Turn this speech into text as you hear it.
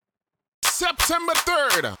September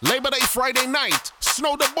 3rd, Labor Day Friday night,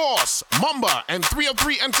 Snow the Boss, Mamba, and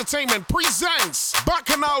 303 Entertainment presents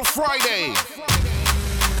Bacchanal Friday.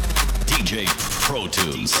 DJ Pro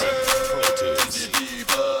Tools.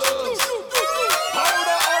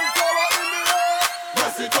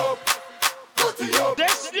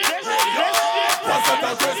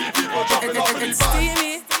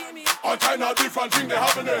 All kind of different things they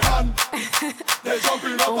have in their hand. They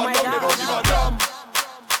jumping up and down, they don't give a damn.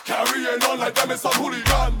 Carrying on like them is some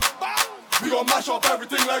hooligan. We gon' mash up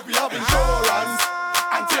everything like we have insurance,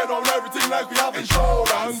 and tear down everything like we have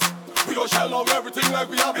insurance. We gon' shell out everything like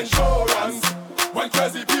we have insurance. When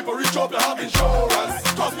crazy people reach up, they have insurance,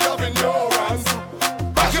 cause we have endurance.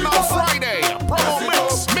 Bacchanal Friday,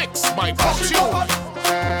 promo mix by Pop Tune.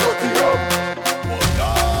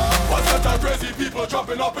 One set of crazy people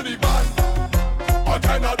jumping up in the band. All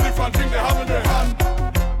kind of different things they have in their hand.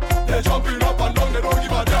 They're jumping up and down, they don't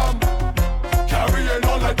give a damn. Carrying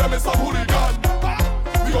on like them is some hooligan.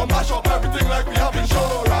 We gon' mash up everything like we have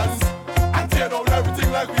insurance, and tear down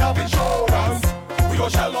everything like we have insurance. We gon'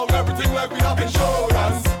 shell out everything like we have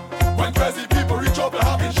insurance. When crazy people reach up, they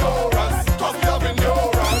have insurance, cause we have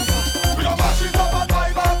endurance. We gon' mash it up and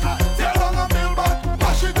buy back, tear down and build back.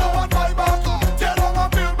 Mash it up and buy back, tear down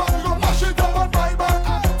and build back. We gon' mash it up and buy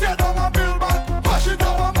back, tear down and build back. Mash it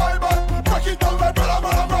up and buy back, break it down like brother.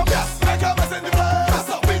 Yes, make a mess in the place. Yes,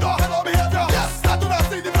 we don't have no behavior. Yes, that do not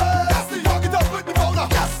see the place. Yes, the fuck it up with the powder.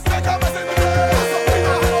 Yes, make a mess in the place. Yes, we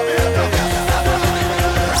don't have no behavior. Yes, that do not see the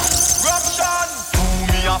place. Corruption. Do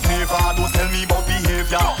me a favor, don't tell me about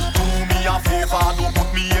behavior. Do me a favor, don't put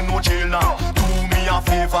me in no jail now. Do me a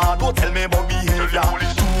favor, don't tell me about behavior.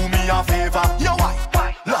 Do me a favor, yo why?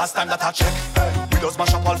 Last time that I check, we just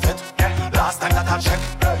mash up all fit. Last time that I check,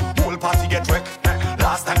 whole party get wrecked.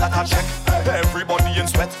 Last time that I check, everybody in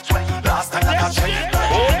sweat. Last time that I check,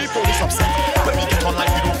 only police upset. When we get on like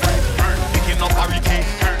we don't fight, picking up barricade.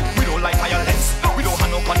 We don't like violence, we don't have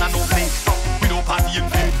no gun and no play. We don't party in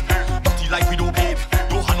vain, dirty like we don't babe.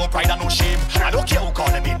 Don't have no pride and no shame. I don't care who call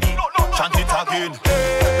them in me. Chant it again.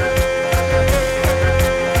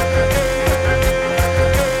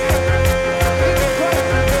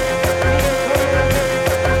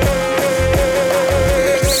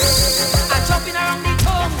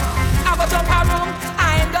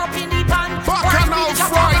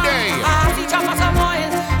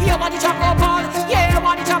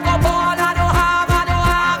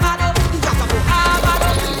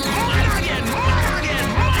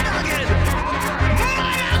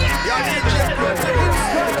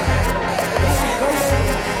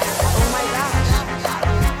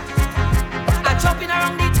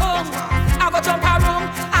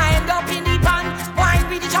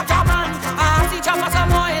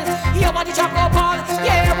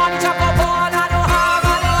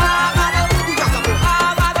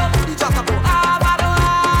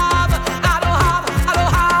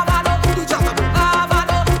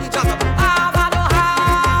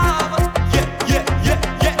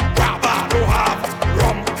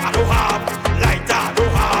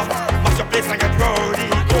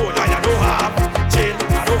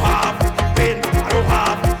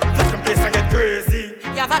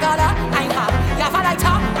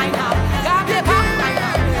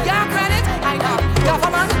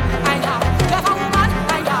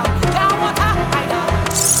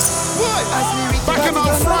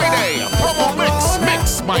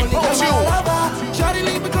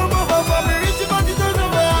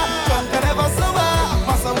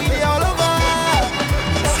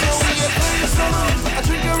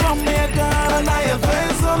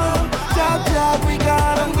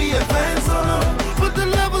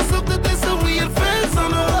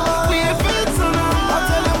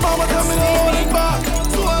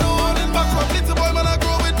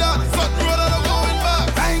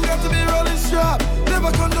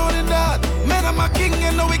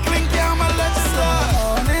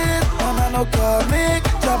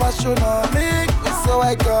 Astronomic, it's so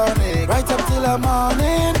iconic. Right up till the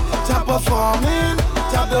morning, top performing,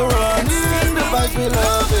 top the running, the vibes we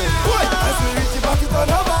love it. As we reach the back, it's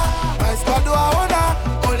all over. My squad do I wanna,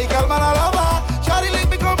 only girl man I love her. Shawty link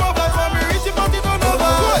me come over, so me reach the back, it's all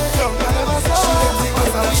over. Jump I never saw her,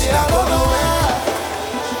 because I'm here, I go nowhere.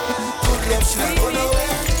 Good love, she not go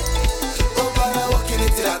nowhere. Oh God, I walk in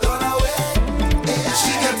it till I don't know where.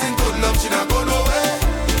 She getting good love, she not go nowhere.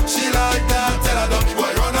 She like that, tell her don't be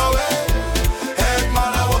boy run away. Head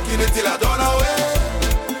man, I walk in it till I don't know where.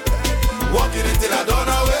 Walking it till I don't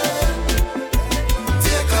know where.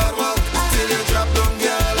 Take hard walk till you drop down,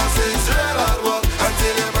 girl. I say it's real hard walk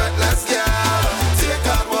until you breathless, girl.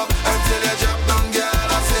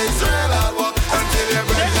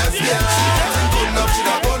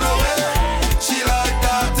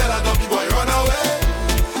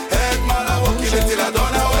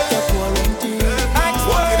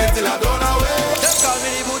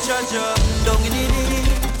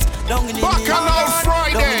 Bacchanal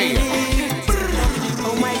Friday.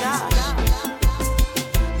 Oh my God.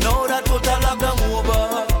 Now that total lockdown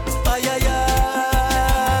over,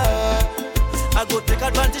 I go take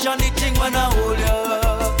advantage on the thing when I hold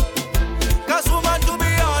ya. Cause woman, to be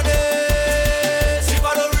honest, if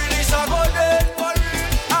I don't release, I go dead.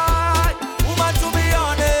 Woman, to be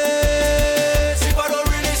honest, if I don't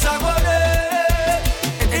release, I go dead.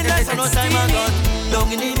 And that's no time I got down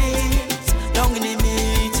in the knees, down in the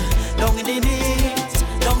meat, down in the knees,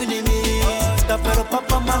 down in the meat. Stop it up,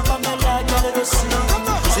 papa, man, Pamela, get it to see.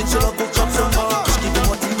 Since you love to chop some more, just give me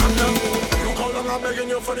what you need. You call them, I'm begging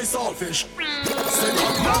you for the saltfish.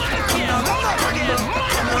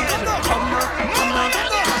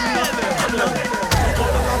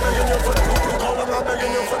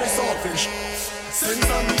 Since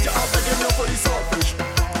I meet you, I'm begging you for the saltfish.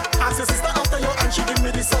 Ask your sister after you and she give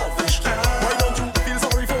me the saltfish. Why don't you feel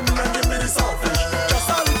sorry for me and give me the saltfish? Just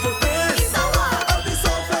a little piece of the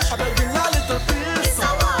saltfish. I'm begging a little piece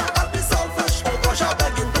of the saltfish. Oh gosh, I'm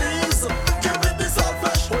begging please, give me the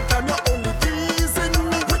saltfish. One time you're only teasing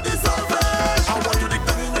me with the saltfish. I want you to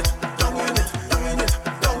down in it, down in it, down in it,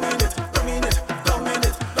 down in it, down in it, down in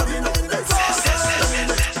it, down in it, down in it, down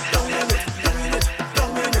in it, down in it, down in it,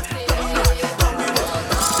 down in it, down in it.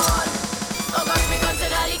 Oh gosh, me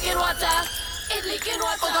consider leaking water. It leaking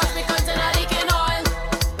water. Oh gosh, me consider leaking oil.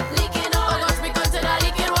 Leaking oil. Oh gosh, me consider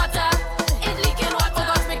leaking water. It leaking water. Oh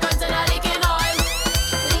gosh, me consider leaking oil.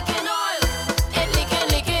 Leaking oil. It leaking,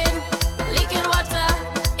 leaking. Leaking water.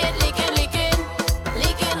 It leaking, leaking.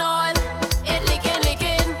 Leaking oil. It leaking,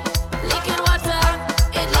 leaking. Leaking water.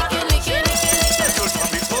 It leaking, leaking. From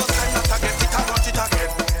the first time that I get it, I want it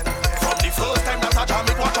again. From the first time that I jam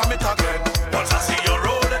it, watch it again. Once I see you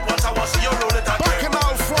roll it, once I want see you roll it again.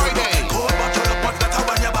 Bacchanal Friday. Go but you look much better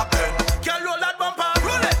when you're back then. Girl, roll that bumper,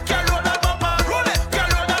 roll it. Girl, roll that bumper, roll it. Girl,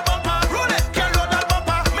 roll that bumper, roll it. Girl, roll that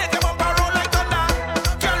bumper, make your bumper roll like thunder.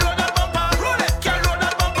 Girl, roll that bumper, roll it. Girl, roll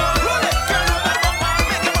that bumper, roll it. Girl, roll that bumper,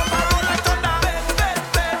 make your bumper roll like thunder.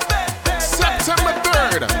 September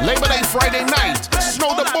 3rd, Labor Day Friday night.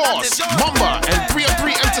 Snow the Boss, Mamba, and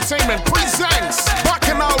 303 Entertainment presents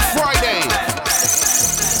Bacchanal Friday.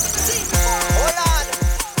 Hold on.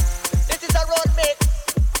 This is a road mix.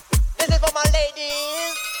 This is for my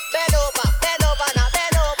ladies. Bend over now, bend over now,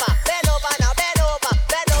 bend over now.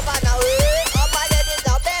 All my ladies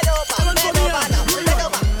now, bend over now, bend over now,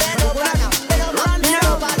 bend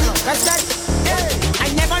over now. That's that. I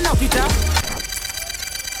never knock it up.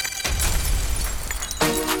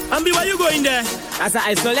 Ambi, where you going there? That's a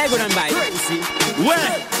ice leg and buy.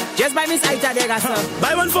 Where? Just buy Miss Aita there, sir.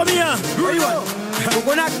 Buy one for me, huh? Where you want?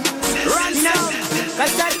 Coconut. Run now.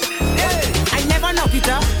 That's that. I never knock it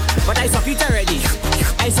up, but I suck it already.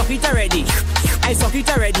 I suck it already. I suck it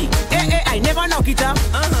already. I never knock it up,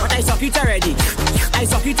 but I suck it already. I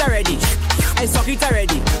suck it already. I suck it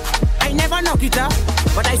already. I never knock it up,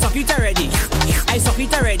 but I suck it already. I suck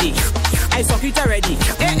it already. I suck it already.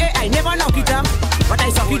 I never knock it up, but I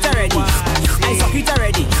suck it already. I suck it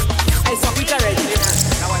already. I suck it already.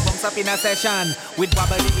 Now I bounce up in a session with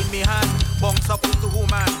bubbly in me hand. Bounce up to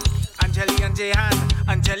woman, Angeli and Jehan.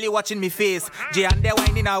 Angeli watching me face, Jehan there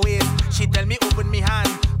whining her waist. She tell me open me hand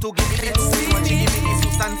to give me the when she give me the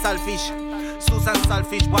Susan Salfish. Susan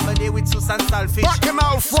Salfish, bubbly with Susan Salfish.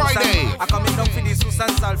 Bacchanal Friday. I coming down for the Susan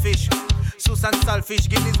Salfish. Susan Salfish,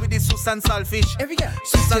 Guinness with the Susan Salfish. Every girl,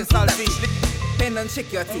 Susan Salfish. bend and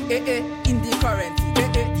shake your tea, in the current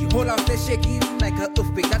the whole house is shaking like a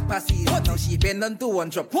earthquake that passes. Now she bend and do one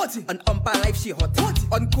drop. On Umpa life she hot.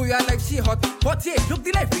 On Kuya life she hot. Look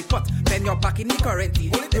the life report. Bend your back in the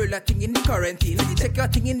quarantine. Roll a thing in the quarantine. Check your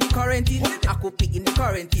thing in the quarantine. I could pick in the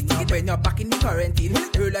quarantine. Now bend your back in the quarantine.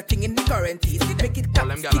 Roll a thing in the quarantine. Make it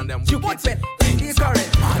clap. You want bend in the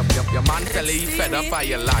quarantine. Your man tell you he fed up by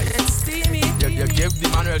your life. You give the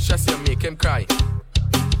man real stress, you make him cry.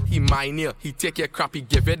 He mine you, he take your crap, he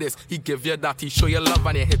give you this, he give you that, he show you love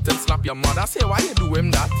and you hit and slap your mother. Say why you do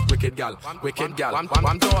him that? Wicked gal, wicked gal. One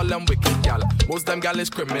to all them wicked gal. Most them gal is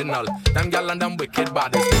criminal. Them gal and them wicked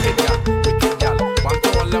bad is wicked gal, wicked gal. One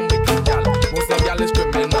to all them wicked gal. Most them gal is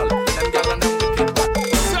criminal. Them gal and them wicked bad.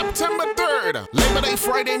 September 3rd, Labor Day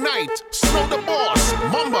Friday night. Snow the Boss,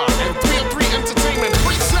 Mamba, and 303 Entertainment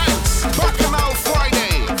presents Bacchanal Friday.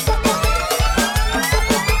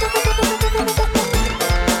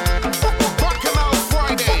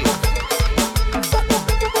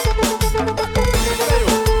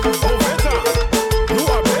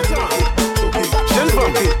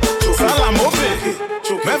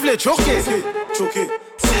 Mevle choqué, j'aime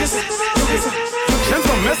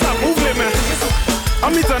son messe à ouvrir main.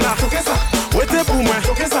 Amitana, wete pour moi.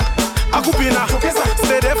 Akupina,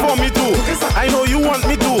 stay there for me. me to. I know you want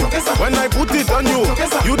me to. When I put it on you,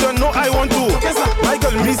 you don't know I want to. My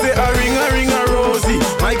girl, me say a ring a rosy.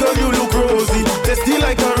 My girl, you look rosy, tasty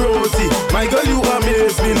like a rosy. My girl, you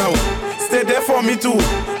amaze me now. Stay there for me too.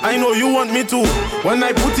 I know you want me to. When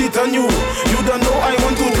I put it on you, you don't know I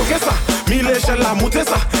want to. Tokesa, mile shela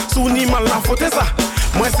mutesa, suni mala fotesa.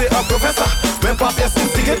 Moi c'est un professor, même pas pièce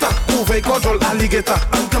instigator. Move control alligator,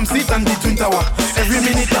 and come sit on the twin tower. Every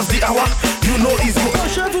minute of the hour, you know it's you.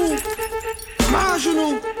 Chez vous, ma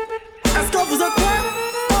genou. Est-ce que vous êtes prêts?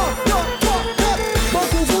 1, 2, 3, 4.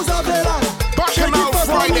 Beaucoup vous avez là. Bacchanal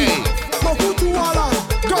Friday. Beaucoup tout à là.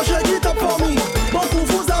 Quand j'ai dit t'as pour me. Beaucoup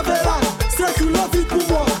vous avez là. C'est que la vie pour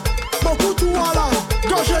moi. Beaucoup tout à là.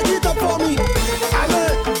 Quand j'ai dit t'as pour me.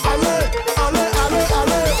 Allez, allez, allez, allez,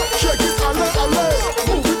 allez. Shake it, allez, allez.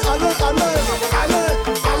 Move it, allez, allez. Allez,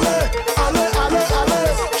 allez, allez, allez, allez.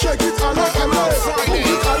 Shake it, allez, allez. Move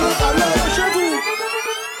it, allez, allez. Chez vous,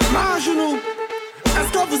 ma genou.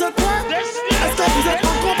 Est-ce que vous êtes prêts? Est-ce que vous êtes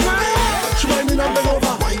encore prêts? She winding up and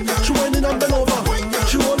over. She winding up and over.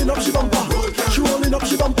 She rolling up, she bumper. She rolling up,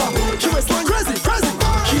 she bumper. She waistline crazy, crazy.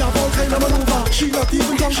 She have all kind of maneuver. She not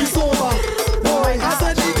even drunk, she's sober. Boy, I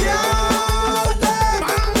said the girl, them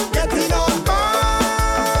getting on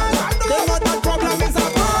bad. They know that problem is a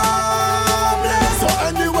problem. So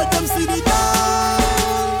anyway, them see the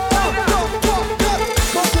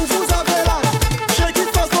beaucoup vous avez là. Shake it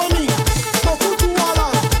fast for me. Beaucoup tout à là.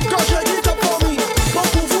 Quand j'ai dit t'as pour me.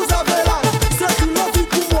 Beaucoup vous avez là. C'est que la vie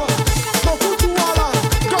pour moi. Beaucoup tout à là.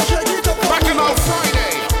 Quand j'ai dit t'as pour me. Bacchanal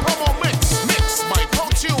Friday. Promo mix by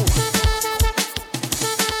Potu.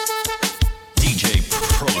 DJ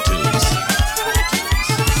Pro Tools.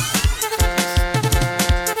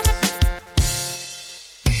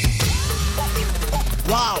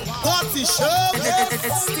 Wow, party show.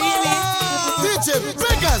 It's steamy. DJ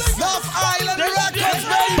Biggers, Love Island Records,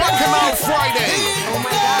 baby. Bacchanal Friday.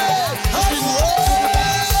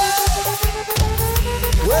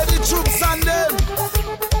 Where the troops and them?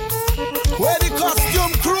 Where the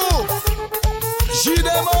costume crew?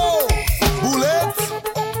 G-Demo, Bullet.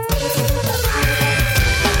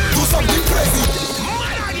 Do something crazy.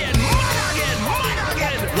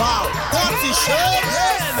 Wow, party show.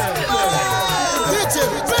 DJ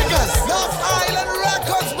Biggers, Love Island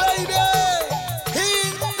Records, baby.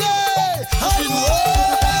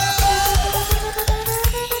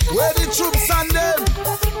 Where the troops and them?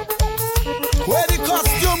 Where the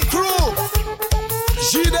costume crew?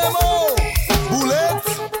 G-Demo, Bullet.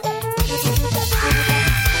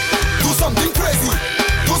 Do something crazy.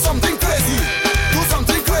 Do something crazy. Do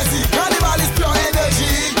something crazy. Carnival is pure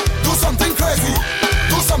energy. Do something crazy.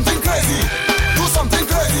 Do something crazy. Do something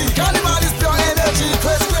crazy. Carnival is pure energy.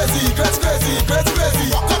 Crazy, crazy, crazy, crazy, crazy, crazy.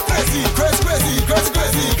 Walk up crazy, crazy, crazy, crazy,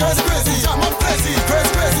 crazy, crazy, crazy. Jam up crazy,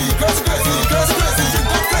 crazy, crazy, crazy, crazy, crazy, crazy.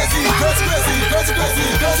 Drink up crazy, crazy, crazy, crazy,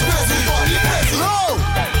 crazy, crazy, crazy. Body crazy. No.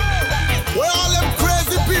 Where all them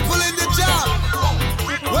crazy people in the job?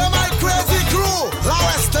 Where my crazy crew?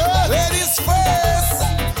 Lawester. Ladies first.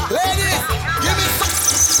 Ladies, give me some.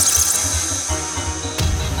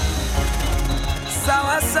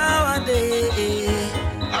 Sour, sour day.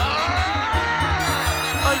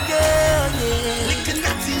 Oh yeah, oh yeah. Licking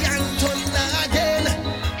Natty Anton again.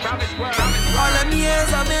 All them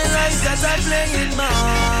years of my life that I play in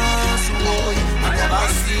mass. Boy, I never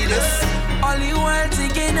see this. All you want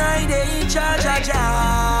thinking I they in charge of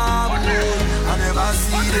job. Boy, I never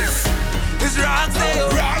see this. It's Roxdale,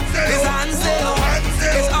 it's Hansdale,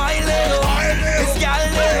 it's Isleo, it's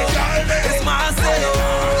Galdale, it's Marcelo.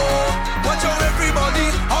 Watch out everybody,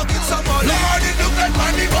 I'll get somebody. Lord, it look like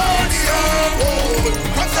money body, oh.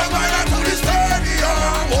 From Savannah to the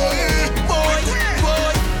stadium, Boy,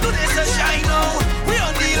 do this a shine now. We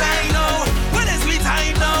on the line now. When is we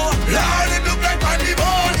time now? Lord, it look like money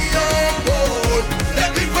body, oh.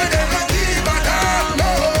 Let me put them on the bottom,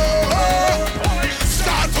 oh.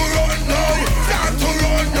 Start to run now, start to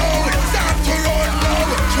run now, start to run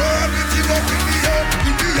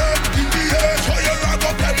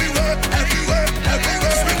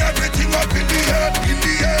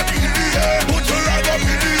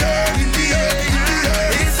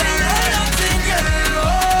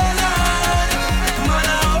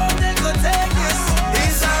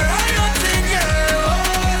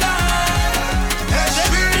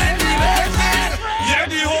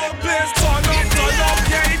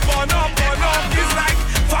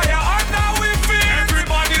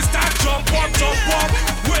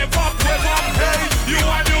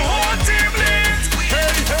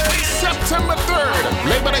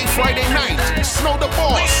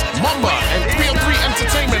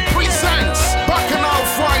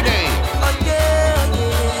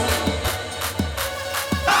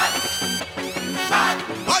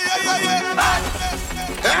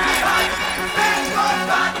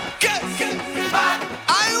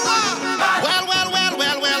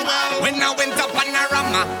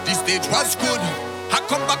was good. I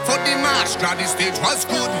come back for the march, now the stage was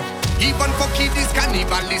good. Even for kiddies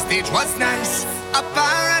carnival, the stage was nice. A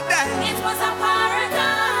paradise. It was a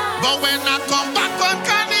paradise. But when I come back on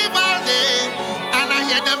Carnival Day and I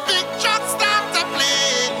hear the big trucks start to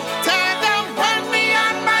play, tell them when me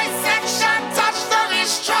and my section touch, there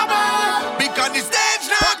is trouble. Because the stage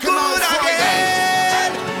not good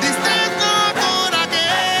again. The stage not good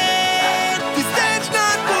again. The stage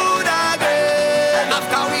not good again.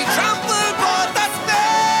 After we trample for the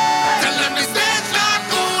stage, tell them the stage not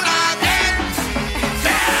good again.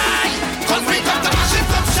 Cause we come to mash it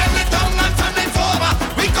up, shell it down and turn it over.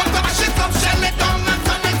 We come to mash it up, shell it down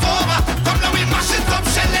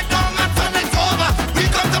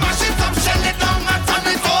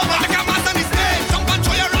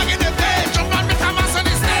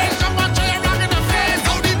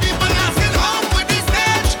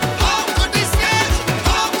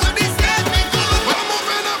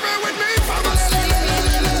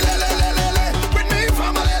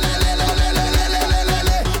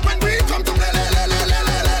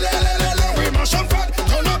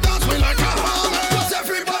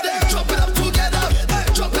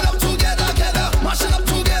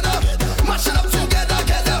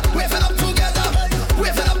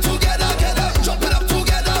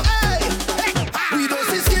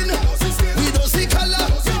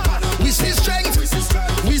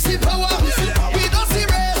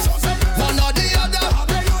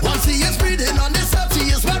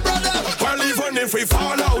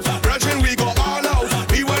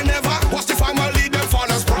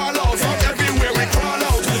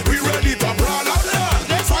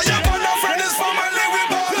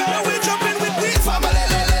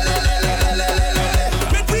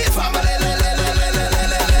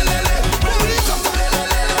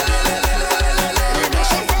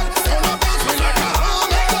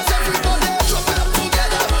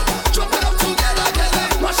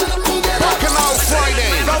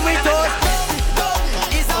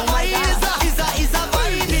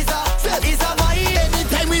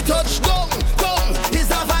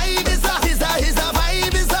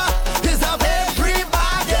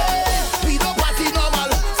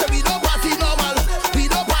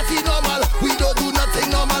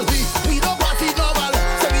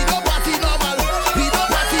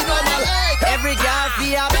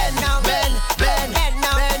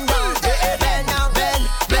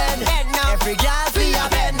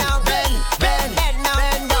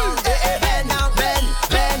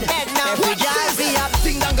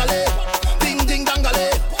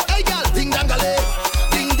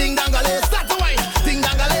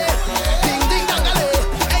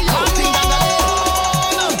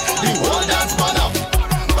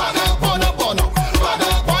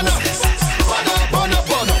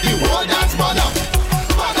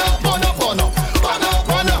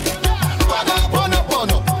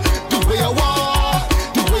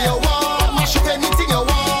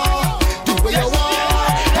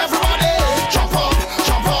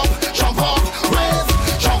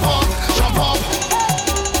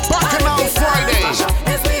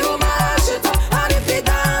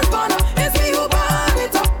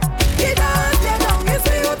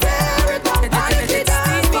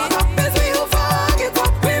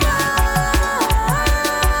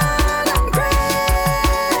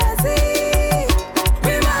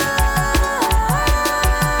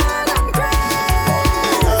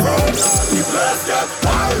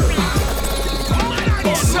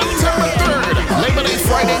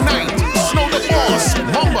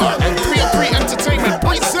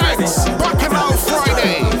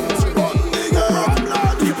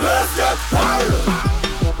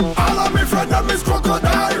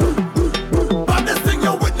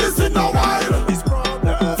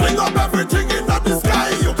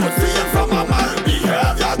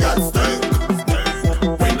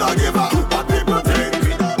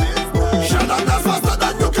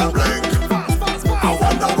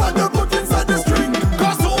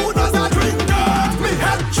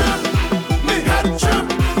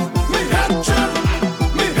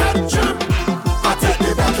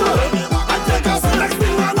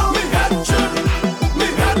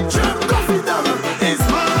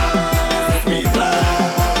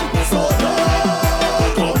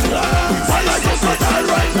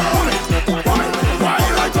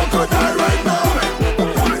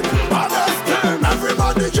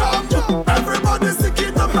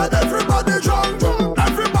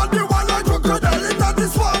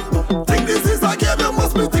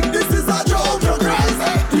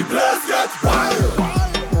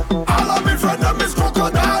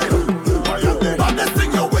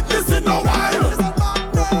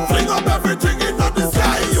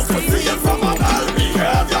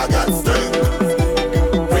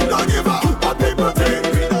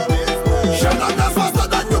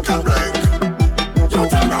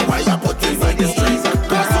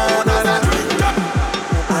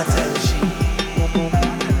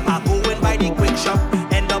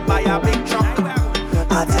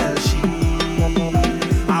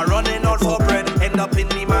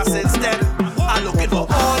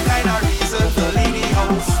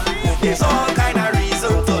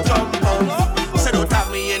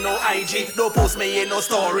ain't no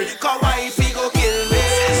story. Cause wifey go kill me.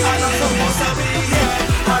 I'm not supposed to be here.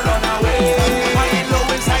 I run away. I ain't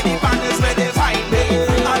low inside the panels where they find me.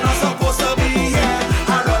 I'm not supposed to be here.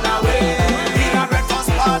 I run away. In a breakfast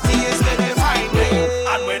party is where they find me.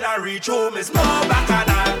 And when I reach home, it's more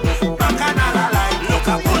bacchanal. Bacchanal alive. Look,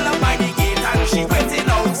 I pull up by the gate and she waiting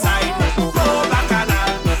outside. More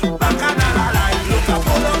bacchanal. Bacchanal alive. Look, I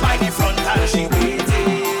pull up by the front and she waiting.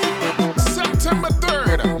 September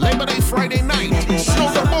 3rd, Labor Day Friday night.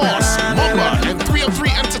 Snow the Boss, Mamba, and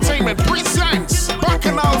 303 Entertainment presents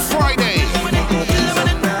Bacchanal Friday.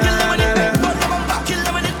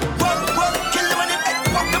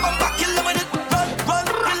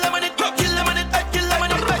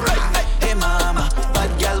 Hey mama,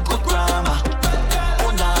 bad girl good grammar.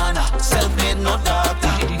 Oh nana, self-made no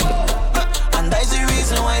doctor. And that's the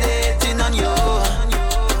reason why they hating on you.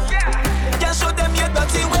 Can't show them your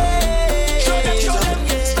dirty ways.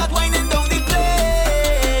 Start winding down the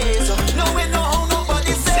place. No way, no how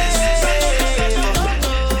nobody says.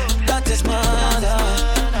 That is murder,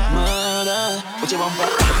 murder. Put your bumper,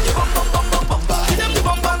 your bumper, bumper, bumper. Hit them the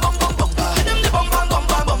bumper, bumper, bumper. Hit them the bumper,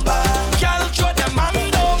 bumper, bumper. Girl, throw them man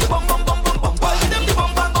down. The bumper, bumper, bumper. Hit them the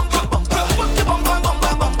bumper, bumper, bumper. Put the bumper,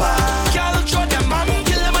 bumper, bumper. Girl, throw them man.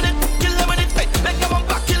 Kill them with it, kill them with it. Hey, make the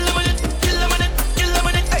bumper, kill them with it, kill them with it, kill them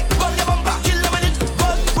with it. Hey, roll the bumper, kill them with it,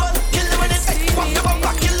 roll, roll, kill them with it. Hey, rock the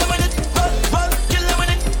bumper, kill them with it, roll, roll, kill them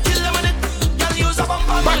with it, kill them with it. Girl, use a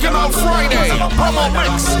bumper. Bacchanal Friday, promo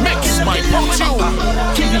mix by Protu.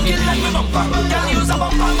 Kill them with bumper. Girl, use a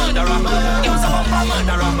bumper, murderer. Use a bumper,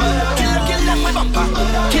 murderer. Kill them with bumper.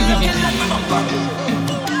 Kill them with bumper.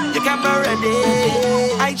 Your camera ready,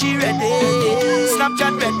 IG ready,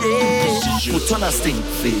 Snapchat ready. Put on a stink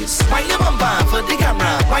face. Wind the bumper for the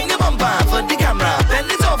camera. Wind the bumper for the camera.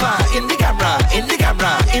 Bend it over in the camera, in the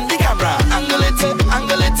camera, in the camera. Angle it,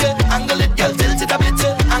 angle it, angle it, girl, tilt it a bit.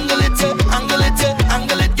 Angle it, angle it,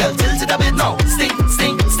 angle it, girl, tilt it a bit. Now, stink,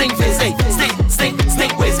 stink, stink face, hey, stink, stink,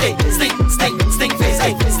 stink ways, hey, stink, stink, stink face,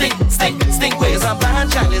 hey, stink, stink, stink ways. A bad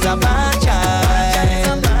child is a bad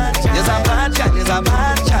child. Is a bad child, is a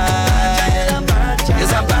bad child.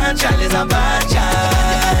 Is a bad child, is a bad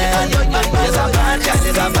child. Is a bad child,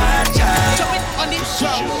 is a bad child. Jump it on him,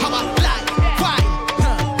 show, come on, like, why,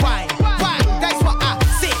 that's what I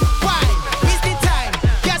say, why, it's the time,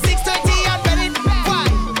 yeah, 6:30 and ready, why,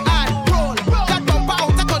 and roll, that bumper out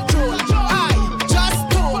of control, I just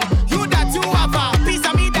told you that you have a piece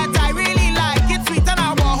of me that I really like, it's sweet and I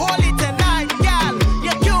will hold it tonight, girl,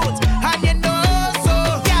 you're cute, and you know so,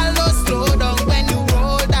 girl, don't slow down when you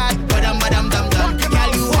roll that, badam, badam, dum, dum, girl,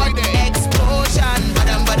 you hot explosion,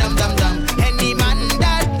 badam, badam, dum, dum, any man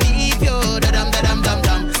that leave you, dadam, dadam, dum,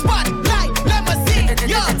 dum, spotlight, let me see,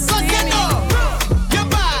 yo, cause you know, you're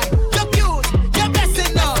bad, you're cute, you're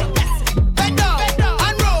blessing now, bend down,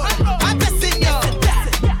 and roll, I'm blessing you,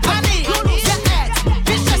 honey, your ex,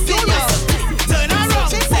 is stressing you, turn around,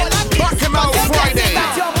 say like this, Bacchanal Friday.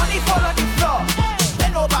 that's your money fall on the floor,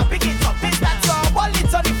 bend over, pick it up, is that your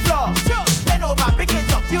wallet on the floor, bend over, pick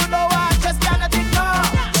it up, you know I just cannot ignore,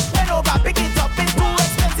 bend over, pick it up, it's too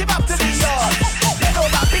expensive after the yard, bend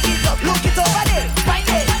over, pick it up, look it over there, find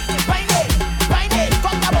it, find it, find it,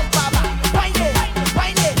 come the bumper back, find it,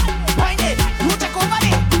 find it, find it, you check over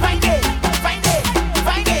there, find it, find it,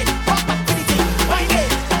 find it, come back to the thing, find it,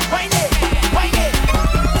 find it, find it.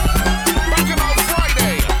 Bacchanal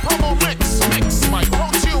Friday, promo mix by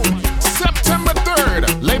Protu. September 3rd,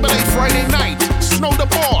 Labor Day Friday night. Snow the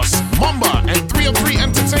Boss, Mamba, and 303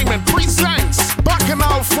 Entertainment presents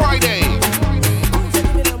Bacchanal Friday.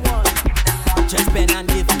 Just bend and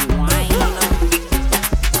give me wine.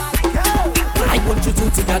 I want you to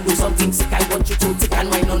take and do something sick. I want you to take and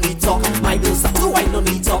wine on the top. My girl start to wine on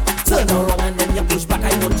the top. Turn around and then you push back.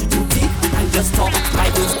 I want you to take and just talk. My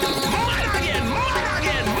girl.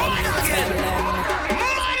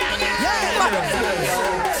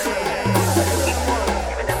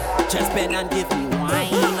 Just bend and give me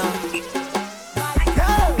wine.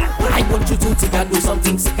 I want you to take and do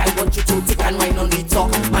something sick. I want you to take and wine on the top.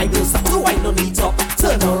 My girl start to wine on the top.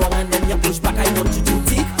 Turn around and then you push back. I want you to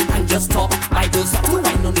take and just talk. My girl start to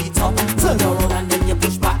wine on the top. Turn around and then you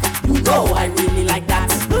push back. You know I really like that.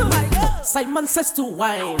 Simon says to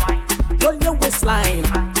wine. Roll your waistline.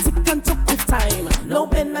 Tick and took with time. Now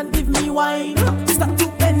bend and give me wine. Start to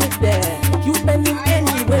bend it there. You bend it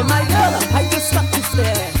anywhere. My girl, I just start to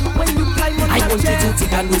stare. When you climb on I want you to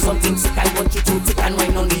take and do something sick. I want you to take and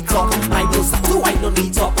wine on the top. My girl start to wine on the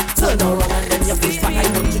top. Turn around and then you push back. I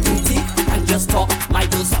want you to take and just talk. My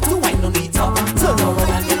girl start to wine on the top. Turn around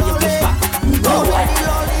and then you push back. You know I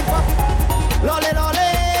Lolly, lolly,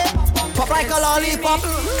 pop like a lollipop.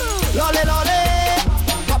 Lolly, lolly,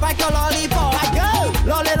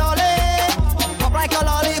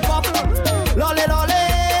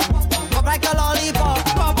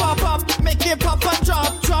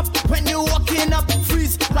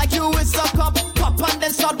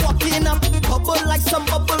 backing up, bubble like some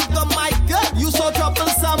bubble gum. My girl, you so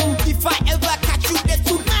troublesome. If I ever catch you dead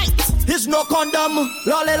tonight, it's no condom.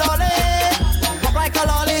 Lolly, lolly, pop like a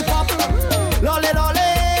lollipop. Lolly, lolly,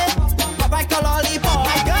 pop like a lollipop.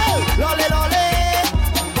 My girl, lolly, lolly,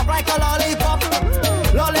 pop like a lollipop.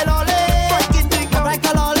 Lolly, lolly, pop like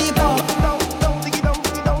a lollipop.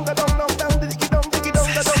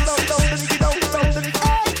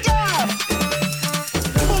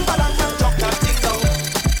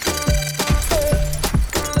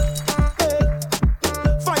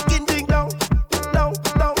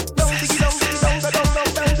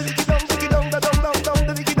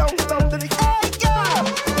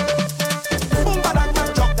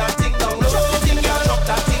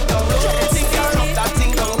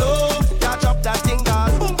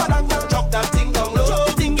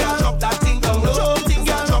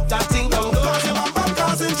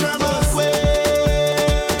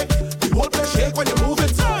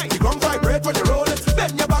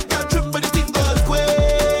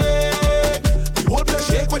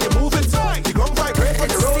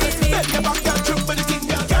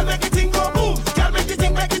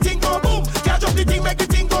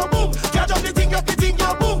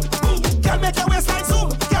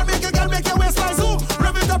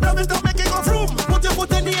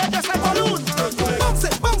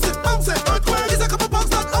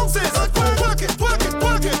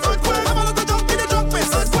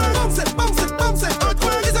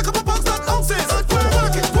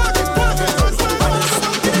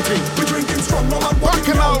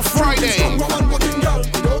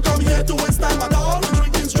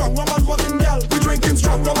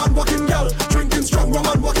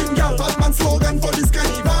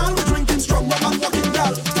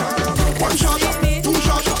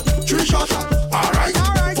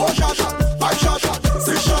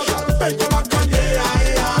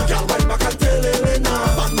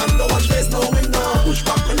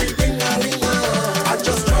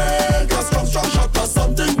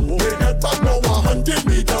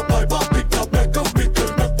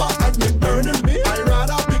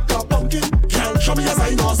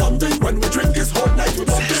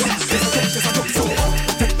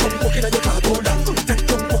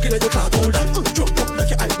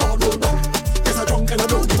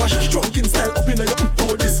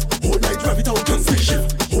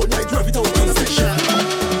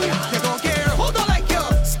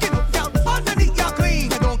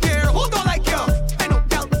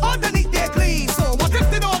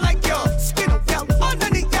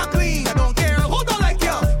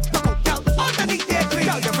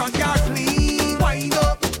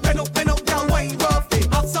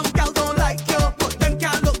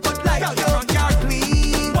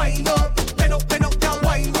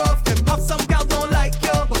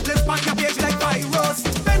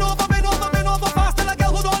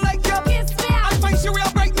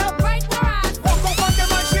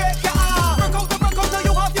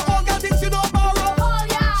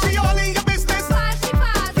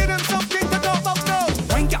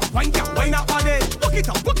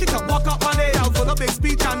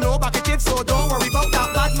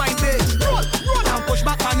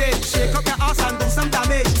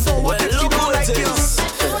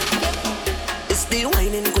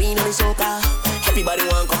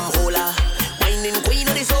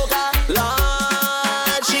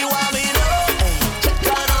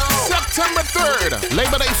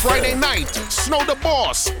 Labor Day Friday night, Snow the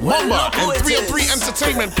Boss, Mamba, and 303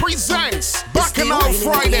 Entertainment presents Bacchanal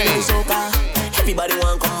Friday. Everybody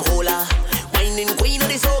want come hola, whining queen of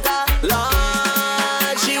the soca.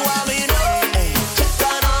 Lord, she want me know. Hey, check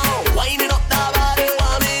her now, whining up the body,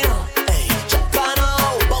 want me know. Hey, check her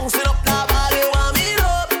now, bouncing up the body, want me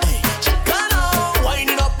know. Hey, check her now,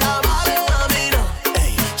 whining up the body, want me know.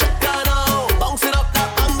 Hey, check her now, bouncing up the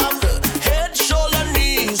bam bam. Head, shoulder,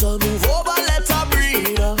 knees, move over, let her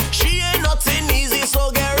breathe. She ain't nothing easy,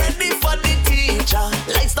 so get ready for the teacher.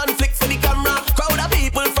 Lights done flick for the camera, crowd of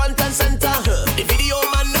people front and center. The video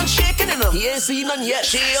man not shaking enough, he ain't seen none yet.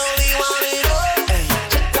 She only want me know. Hey,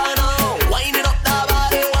 check her now, winding up the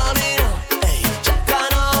body, want me know. Hey, check her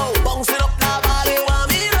now, bouncing up the body, want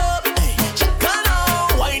me know. Hey, check her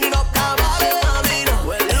now, winding up the body, want me know.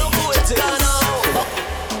 Well, look who it is.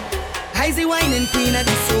 I's the whining queen of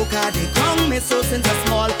the soca. They call me so since I'm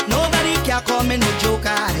small. Nobody can call me no joker.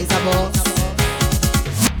 I's a boss.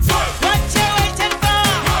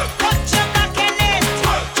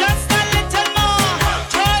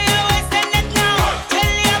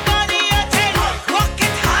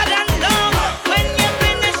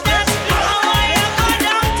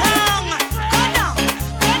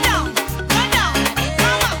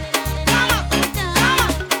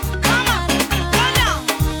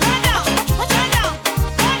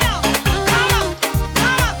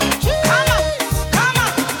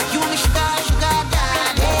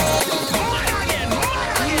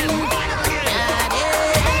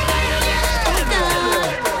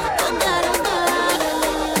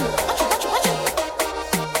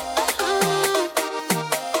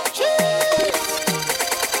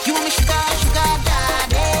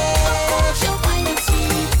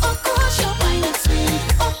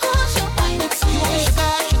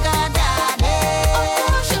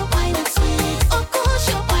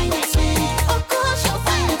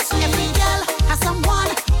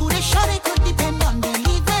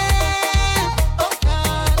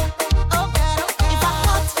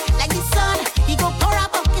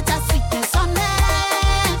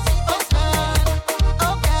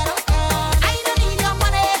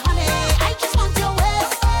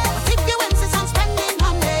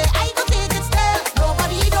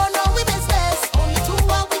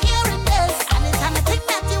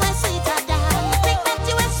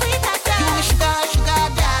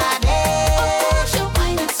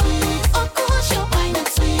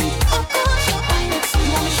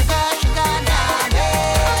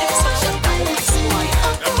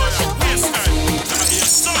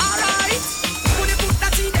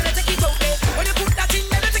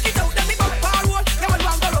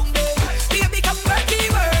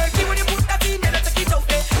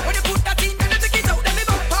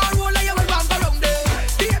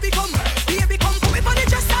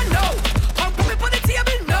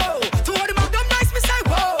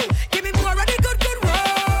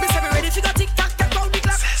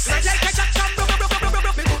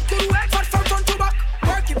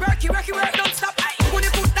 Rocky work don't stop. When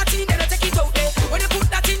you put that in, then you take it out there. When you put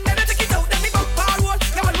that in, then you take it out. Then me bump power roll,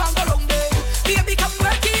 you will run go long there. Baby come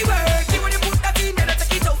worky. When you put that in, then you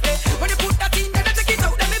take it out there. When you put that in, then you take it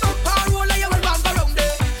out. Then me bump power roll, you will run go long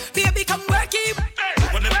there. Baby come worky.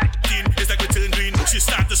 When the teen is like we turn green, she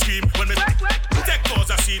start to scream. When me take cause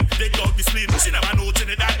I seen, they got the spleen. She never know to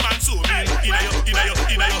that man so mean.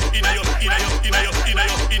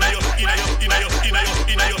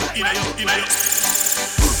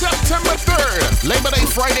 September 3rd, Labor Day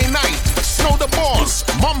Friday night. Snow the Boss,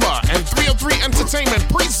 Mamba, and 303 Entertainment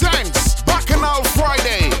presents Bacchanal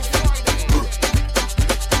Friday.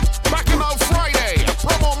 Bacchanal Friday,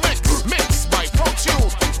 promo mix by ProTune.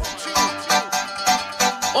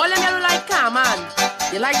 All them you like, come on.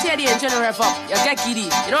 You like Teddy and General Fuck, you get giddy.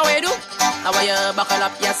 You know what you do? How are you? Buckle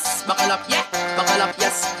up, yes. Buckle up, yeah. Buckle up,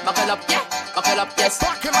 yes. Buckle up, yeah. Buckle up, yes.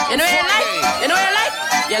 You know what you like? You know what you like?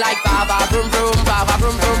 You like baba vroom vroom, baba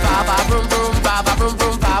vroom vroom, baba vroom vroom, baba vroom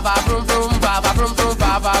vroom, baba vroom vroom, baba vroom vroom,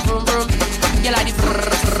 baba vroom vroom. You like the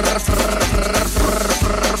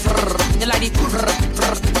you like the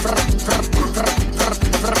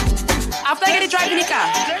after I get it driving the car,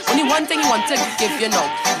 only one thing you want to give you now.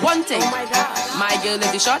 One thing. My girl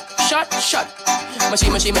is the shot. Machine. Shot.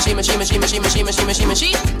 Machine.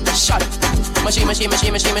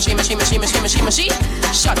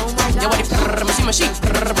 Shot. You want the machine.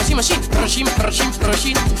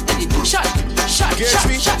 Shot.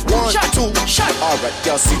 1, 2, shot. Alright,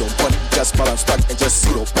 y'all see them punt, just balance punt and just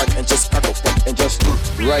see them punt and just pack up punt and just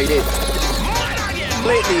write it.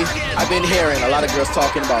 Lately, I've been hearing a lot of girls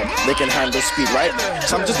talking about they can handle speed, right?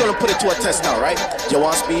 So I'm just gonna put it to a test now, right? You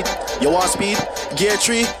want speed? You want speed? Gear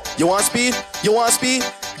 3. You want speed? You want speed?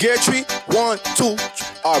 Gear 3. 1, 2.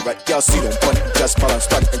 Alright, y'all see them punt, just balance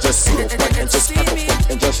punt and just see them punt and just pack up punt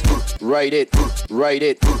and just write it.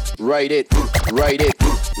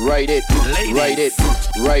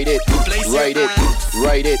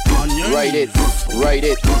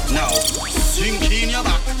 Now, sink in your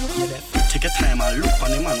back. Take your time and look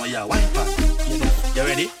on the man while you're white back. You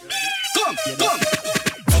ready? Come.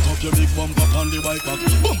 Back up your big bumper on the bike back.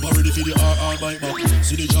 Bumper ready for the RR bike back.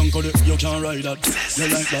 See the junk on it, you can't ride that. You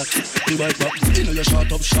like that, the bike back. You know you shot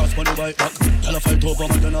up shots on the bike back. Tell a fight over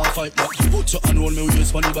man, then I'll fight back. Put your hand on me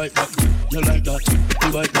waist on the bike back. You like that, the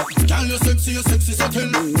bike back. Girl, you sexy so kill.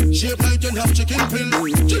 Shape like you have chicken pill.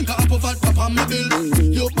 Drink a apple vodka on me bill.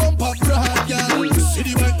 You bump up broad, girl. See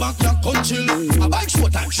the bike back, you come chill. A bike show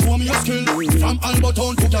time, show me your skill. From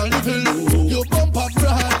Alberton to Calville. You bump up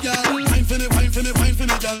broad, girl. Time for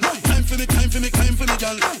me, girl. Time for me,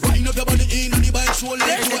 girl. Wind up your body in on the bike, show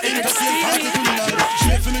legs to entertain party criminal.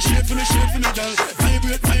 Shape for me, girl.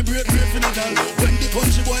 Vibrate for me, girl. When the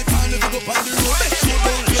country boy can't live up on the road,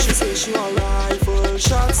 she say she want rifle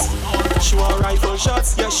shots. She want rifle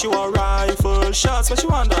shots. Yes, she want rifle shots. What she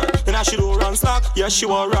want that? And I she do run stock. Yes, she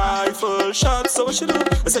want rifle shots. So what she do?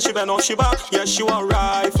 I say she bend off she back. Yes, she want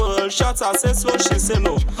rifle shots. I say slow, she say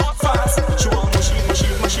no. Fast. She want machine. She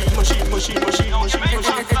say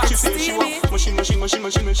she want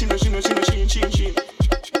machine.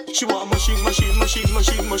 She want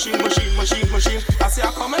machine. I say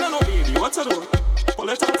I come in and no baby. What to do? Pull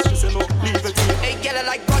it out. She say no. Leave it to me. Hey, get it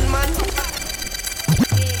like gunman.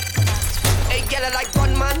 Hey, get it like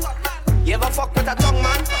gunman. You ever fuck with a tongue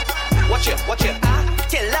man? Watch it,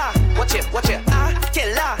 killer. Watch it,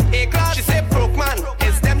 killer. Hey, class. She say broke man.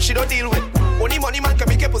 It's them she don't deal with. Only money man can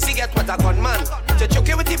make a pussy get what a gunman. To choke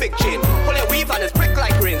it with the big chain. Pull it weave and it's prick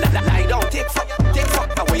like rain. Lie down, take fuck.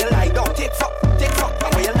 And where you lie down, take fuck.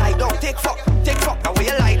 And where you lie down, take fuck. And where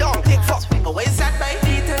you lie down, take fuck. And where is that,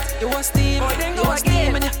 baby? Beat it, you want steam, you want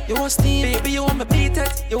steam, and you want steam, baby, you want me beat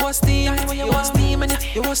it, you want steam, you want steam, and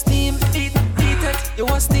you want steam, beat it, you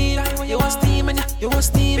want steam, you want steam, and you want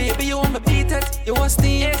steam, baby, you want me beat it, you want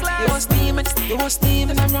steam, you want steam, and you want steam,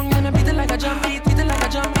 and I'm wrong, and I beat it like a jump, beat it like a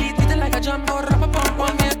jump, beat it like a jump, or rap a pump,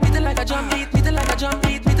 one minute, beat it like a jump, beat it like a jump,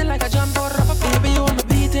 beat it like a jump, or rap a pump, baby, you want me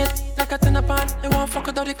beat it like a tin pan, you want fuck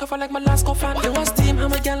without the cover like my last coffin, you want steam,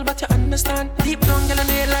 I'm a girl, but you understand, deep down, girl, and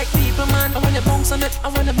they like people, man, I wanna bounce on it, I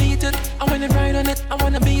wanna beat it, I wanna ride on it, I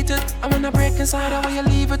wanna beat it, I wanna break inside, I wanna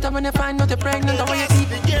leave it, I wanna find out you're pregnant, I wanna keep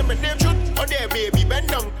it. Yeah, my name shoot, oh there baby, bend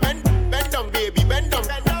down, baby, bend down,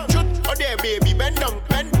 shoot, oh there baby, bend down,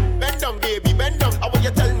 baby, bend down. I want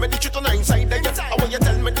you tell me the truth on the inside there, I want you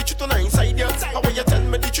tell me the truth on the inside there, I want you tell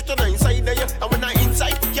me the truth on the inside there, I want the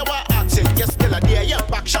inside, you want accent, yes, still a there, yeah,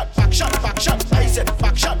 back shot, I said back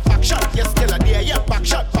shot, yes, still a there, yeah, back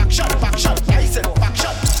shot, I said back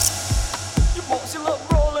shot. You bossy look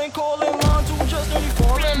rolling, calling 1, 2, just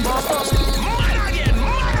 34 and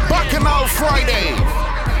Bacchanal Friday.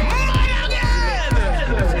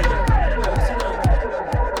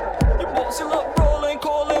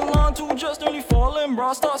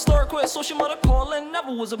 so she mother calling.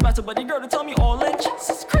 Never was a better, but the girl to tell me all in.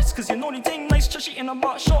 Jesus Christ, cause you know the thing nice. Chushy in a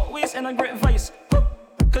box, short waist and a great vice.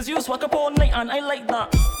 Cause you swag up all night and I like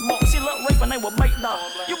that. Boxy look rape and I will bite that.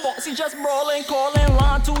 You boxy just brawling, calling.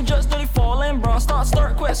 Line 2 just dirty falling. Bro,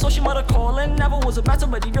 start quick, so she mother calling. Never was a better,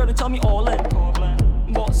 but the girl to tell me all in.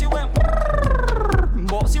 Boxy went,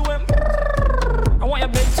 boxy went. I want your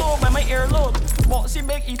big toe by my earlobe. Boxy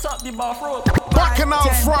big, eat up the bathrobe. Bacchanal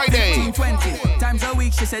Friday. 15, 20 times a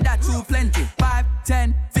week, she said that too plenty. 5,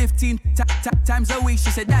 10, 15 times a week, she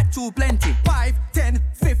said that too plenty. 5, 10,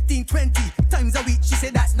 15, 20 times a week, she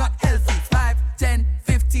said that's not healthy. 5, 10,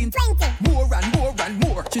 15, 20 more and more and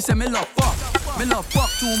more. She said me love fuck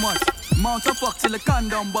too much. Mount a fuck till the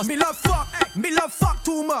condom bust. Me love fuck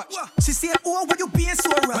too much. She said, oh, what you being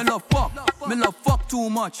so rough? Me love fuck too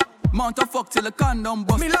much. Mount a fuck till the condom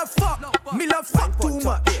bust. Me love fuck too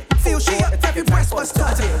much. Feel she up, every breast was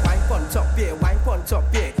touching. Wine pon top, yeah, wine pon top,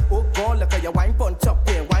 yeah. Oh God, look at your wine pon top,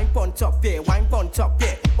 yeah, wine pon top, yeah, wine pon top,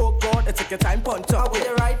 yeah. Oh God, take your time pon top. I wear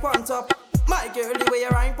your right pon top, my girlie wear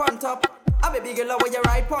your right pon top. A baby girl wear your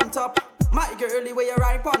right pon top, my girlie wear your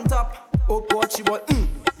right pon top. Oh God, she want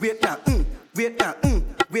wait now, wait now,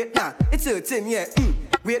 wait now. It's her team, yeah,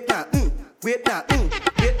 wait now, wait now,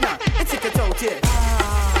 wait now. It's take it out, yeah.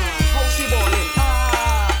 How she ballin',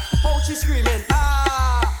 how she screaming,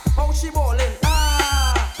 how she ballin',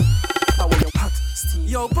 how you hot, steamy,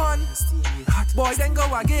 yo pun, steamy, hot, boy then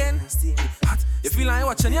go again, steamy, hot. You feel like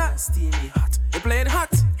watching ya, steamy, hot. You playing hot,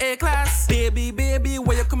 A-class. Baby,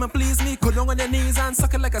 where you come and please me? Go down on your knees and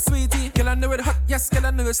suck it like a sweetie. Girl, I know it hot, yes, girl,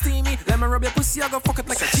 I know it steamy. Let me rub your pussy, I go fuck it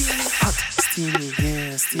like a genie. Hot, steamy,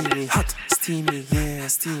 yeah, steamy, hot, steamy, yeah,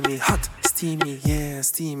 steamy, hot, steamy, yeah,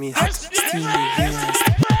 steamy, hot, steamy,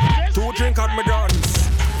 yeah. 2 drink on me dance.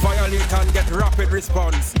 Violate and get rapid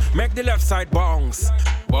response. Make the left side bounce.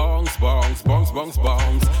 Bounce, bounce, bounce, bounce,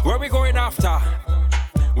 bounce. Where we going after?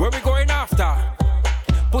 Where we going after?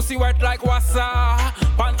 Pussy wet like wassa,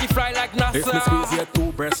 panty fly like NASA. If me squeeze your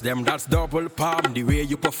 2 breasts, them that's double palm. The way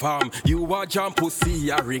you perform, you a jump pussy,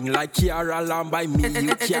 a ring like Kiara Lamb. By me,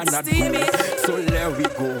 you cannot go. So there we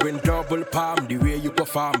go in double palm. The way you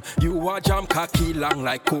perform, you a jump cocky long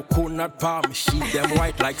like coconut palm. She them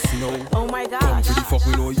white like snow. Oh my God. Come to the fuck,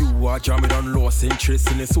 we know you a jam it on lost interest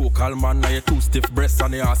in the so-called man. Now you 2 stiff breasts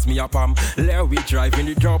and they ask me a palm. There we drive in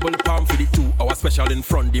the double palm for the 2 hour special in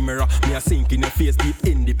front the mirror. Me a sink in your face deep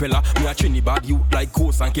in the pillar. Me a Trinidad you like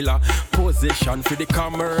ghost and killer. Position for the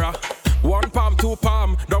camera. 1 palm, 2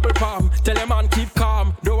 palm, double palm. Tell your man keep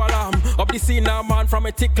calm, no alarm. Up the scene now man from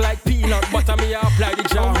a tick like peanut butter. Me apply the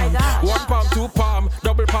jam. 1 palm, 2 palm,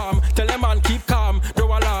 double palm. Tell your man keep calm, no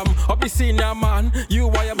alarm. Up the scene now man, you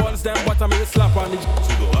wire balls them butter me slap on the.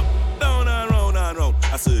 She go up, down and round and round.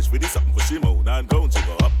 I search for this something for she moan and ground. She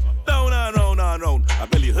go up, down and round and round. I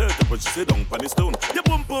belly hurt her but she sit down on the stone. You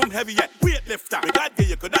boom boom heavy yeah, weight lifter. Me God give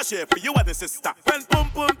you could dash here for you and the sister. When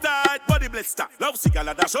boom boom tight, body blister. Love cigar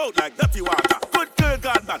dash out like dirty water. Good girl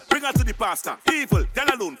gone bad, bring her to the pastor. Evil, tell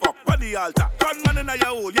alone fuck on the altar. Gunman in your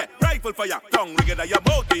hole, yeah, rifle for ya. Tongue ring in your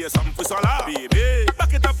mouth, be something for swallow. Baby,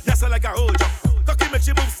 back it up, yes like a whole jump. Cocky make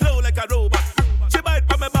she move slow like a robot. She bite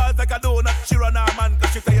from my balls like a donut. She run her man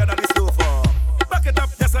cause she tired of the sofa. Back it up,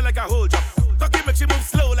 yes like a whole jump. Cocky make she move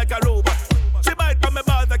slow like a robot. She bite from my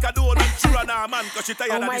balls like a donut. She run her man cause she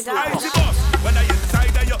tired of the sofa. I see boss, when I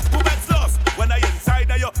inside of you, who gets lost? When I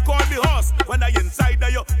inside of you, call me horse. When I inside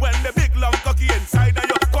of you, when the big long cocky inside of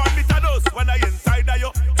you, call me Thanos. When I inside of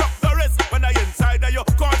you, Chuck Norris. When I inside of you,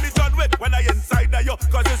 call me John Wick. When I inside of you,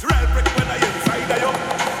 cause it's real brick. When I inside of you.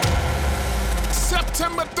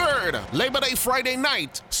 September 3rd, Labor Day Friday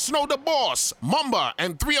night, Snow the Boss, Mamba,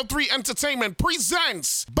 and 303 Entertainment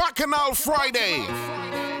presents Bacchanal Friday.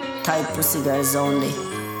 Tight pussy girls only.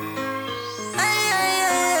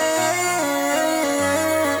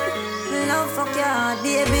 Love fuck your heart,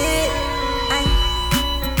 baby.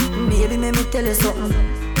 Baby, let me tell you something.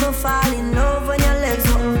 Don't fall in love when your legs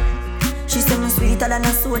open. She say me sweeter than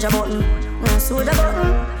a soldier button.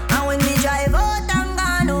 And when we drive out and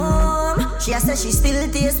gone home, she a say she still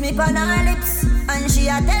taste me on her lips. And she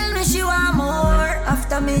a tell me she want more.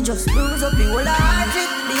 After me just bruise up the whole heart it.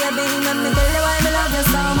 Baby, let me tell you why me love you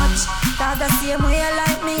so much. Cause the same way you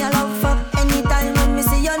like me, I love fuck. Anytime when me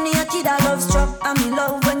see you naked, I love struck. And me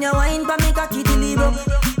love when you whine pa me cocky till it broke.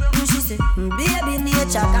 And she say, baby,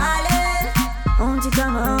 nature calling. Won't you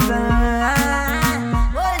come over?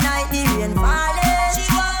 All night the rain falling. She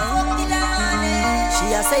want fuck till the morning. She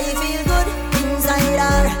a say you feel good inside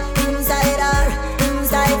her, inside her,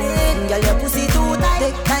 inside it. Girl, your pussy too tight.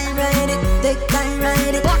 Take time, ride it. Take time,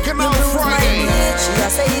 ride it. Bacchanal Friday. She a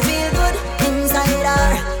say you feel good inside her,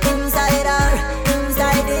 inside her,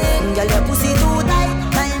 inside it. Girl,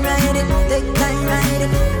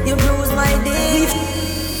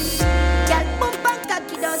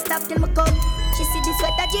 up till me come. She see the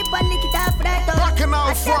sweater jeep and lick it off right up.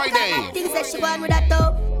 Bacchanal Friday. Things that she want with that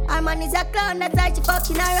top. Our man is a clown, that's why she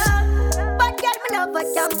fucking around. But girl, me love her,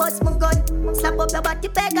 can't bust my gun. Slap up your body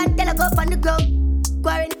peg and tell her go up on the ground.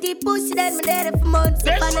 Quarantine pussy, then me there for months.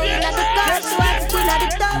 If I know you're not the girl, she want to queen at the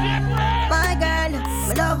top. My girl,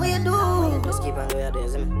 me love what you do. Just keep on doing your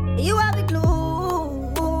days, You have the glue.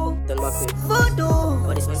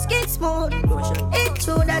 Voodoo, skin smooth. It's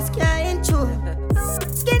true, that's can't true.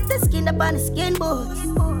 Skin to skin up on the skin boots.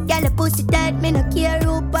 Girl, the pussy tight, me no care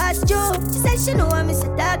who pass you. She said she know I miss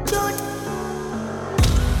a dark truth.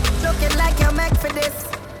 Looking like you're made for this.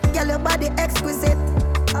 Girl, your body exquisite.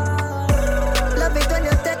 Love it when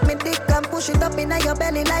you take me dick and push it up in your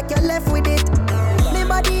belly like you're left with it. Me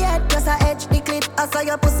body head plus I edge the clit. I saw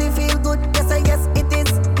your pussy feel good. Yes, I guess it is.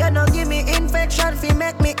 You know give me infection, fi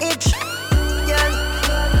make me itch. Girl,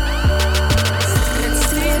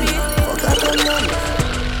 fuck up on them.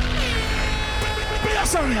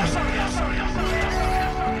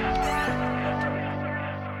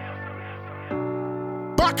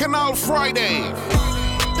 Bacchanal Friday.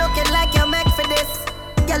 Looking like you're made for this.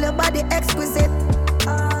 Girl, your body exquisite.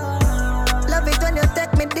 Love it when you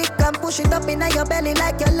take me dick and push it up in your belly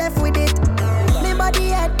like you're left with it. Me body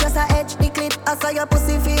head plus I edge the clit. I saw your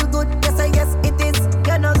pussy feel good. Yes, I guess it is.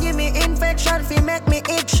 You know give me infection, fi make me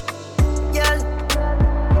itch. Girl,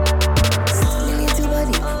 little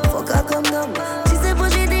body, fuck her come down. She said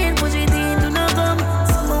push it in, do not come.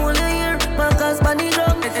 Someone wanna hear, back us bunny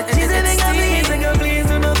drum. She said make her please,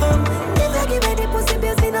 do not come. If I give her the pussy,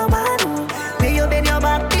 bills me no man. May you bend your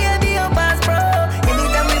back, baby, your pass bro.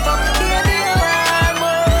 Anytime we fuck, baby, you want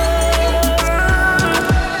more.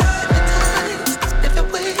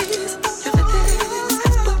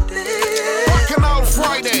 Bacchanal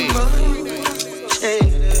Friday.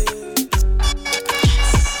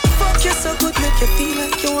 Fuck you so good, make you feel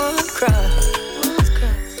like you want to cry.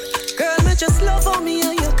 Girl, me just love on me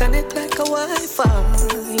and you connect like a Wi-Fi.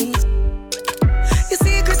 Your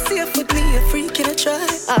secret safe with me, a freak in a try.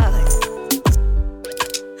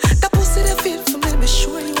 That pussy that feel for me, me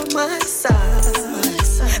sure you on my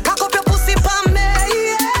side. Cock up your pussy pa me,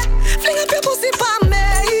 yeah. Fling up your pussy pa me,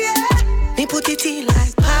 yeah. Me put it in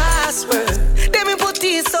like password. Then me put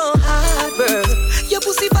it so hard, bro. Your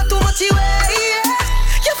pussy for too much away, yeah.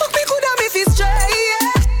 You fuck me good and me feel straight,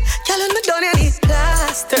 yeah. Girl, when me done you need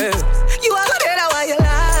plaster. You are good at why you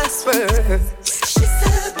last word. She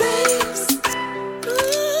said, babes,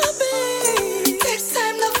 babe, next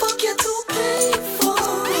time the fuck you too painful.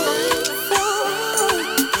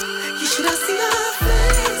 You should have seen her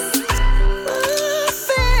face,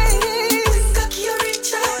 face. Cocky you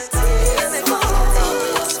reach out,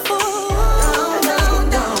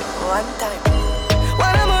 down. One time.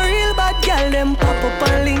 When I'm a real bad girl, them pop up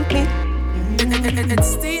and link me.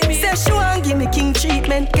 Say she want give me king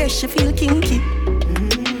treatment, guess she feel kinky.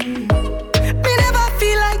 Me never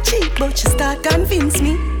feel like cheap, but she start convince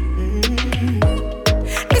me.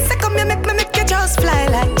 Me say come here, make you just fly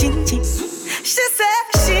like Gingy. She say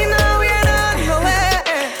she know we're not nowhere.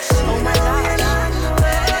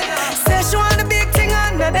 Say she want a big thing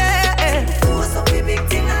on the bed. What's up with big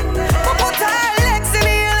thing on the bed? Put her legs in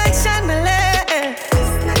the election,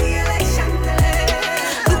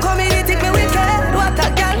 you come in and take me wicked. What a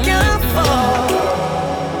girl can fall.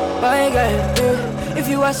 My girl, if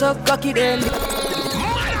you are so cocky then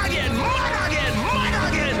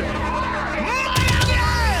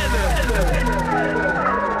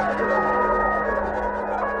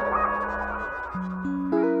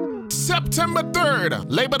September 3rd,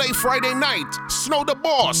 Labor Day Friday night, Snow the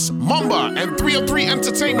Boss, Mamba, and 303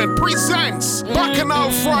 Entertainment presents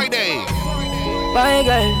Bacchanal Friday. my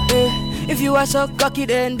girl, if you are so cocky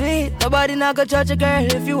then do it. Nobody not go judge a girl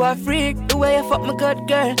if you are freak. The way you fuck my good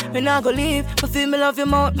girl, me not go leave. But feel me love your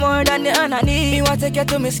mouth more than the hand I need. Me want to take you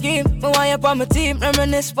to me scheme, me want you on my team.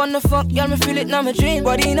 Reminisce on the fuck, girl, me feel it now my dream.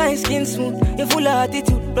 Body nice, skin smooth, you full of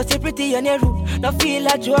attitude. Plus you pretty and you rude. Don't feel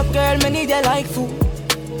like you up, girl, me need you like food.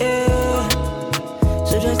 Yeah.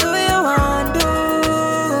 So just do what you want to do.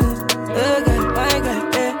 Girl, my girl,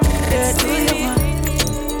 yeah, yeah, do what you want.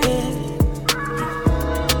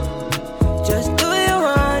 Just do what you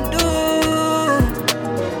want to.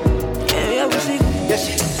 Yeah, yeah, we see. Yes.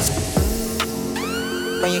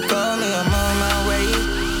 When you call me, I'm on my way.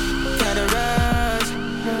 Gotta rush.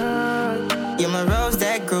 You're my rose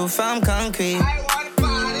that grew from concrete.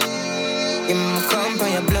 You're my comb on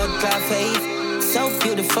your blood clot face. So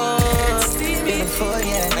beautiful, beautiful,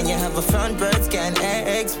 yeah. And you have a front birds can't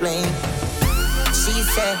explain. She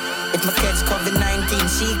said, if my catch COVID-19,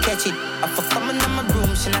 she catch it. After coming in my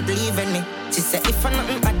room, she not leaving me. She said, if I'm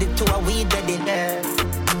nothing added to her, we dead it.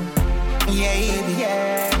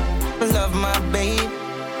 yeah. Love my baby,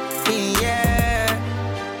 yeah.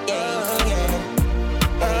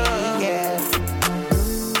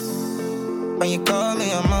 When you call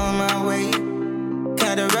me, I'm on my way.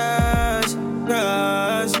 Gotta rush.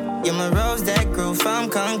 You're my rose that grew from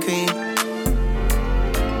concrete.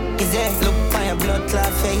 Is that look by your blood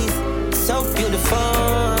clot face? So beautiful.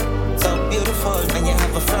 And you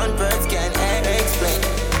have a front words can't explain.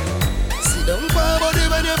 Sit down for body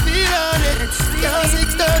when you feel on it. Girl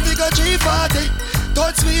 6:30 got 3:40.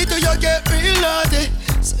 Touch sweet till you get real naughty.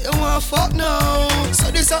 So you want fuck now.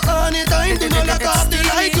 So this a honey time. Do not lock off the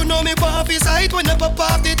light. You know me pop his sight when you pop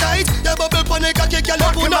off the tight. Your bubble pon the cocky, girl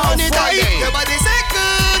you put on it tight. Your body say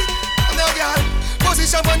good. No girl.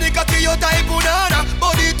 Position on the cocky, you type banana.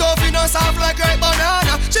 Body tough, you know soft like ripe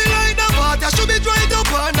banana. She like the water, she be dry to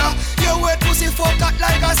panda. Your wet pussy fuck hot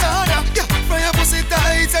like a sauna. Yeah, from your pussy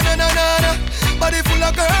tight, say na. Body full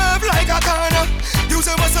of curve like a corner. You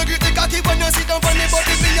say what's so grip the cocky when you sit down on the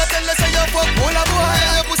body. Me you tell her say you fuck all a boy.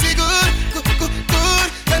 Your pussy good.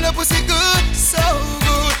 Tell your pussy good, so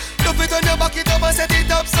good. Dump it on your back, it up and set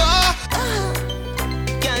it up so.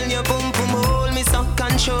 Girl, your boom hold me so,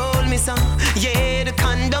 control me so. Yeah, the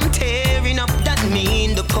condom tearing up, that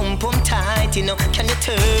mean the pum tight, you know. Can you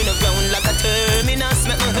turn around like a terminus?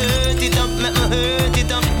 Make me hurt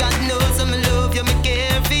it up. God knows I'm in love you, me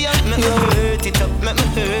care for you. Make me hurt it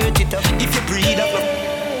up. If you breathe up.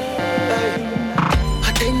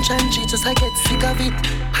 Attention, she just I get sick of it.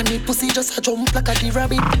 And the pussy just a jump like a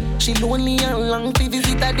rabbit. She lonely and long to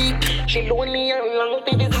visit a dick.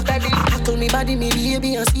 Tackle me body, me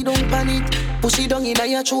baby, and see don't panic. Push it down in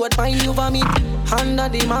your throat, find you vomit. Under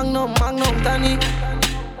the magnum tonic.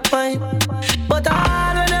 Fine, but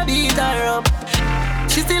I wanna beat her up.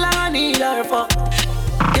 She still I need her fuck.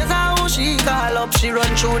 Guess how she call up. She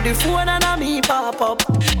run through the phone and a me pop up.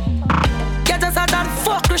 Get us at that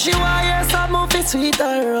fuck, she want hear some of it sweet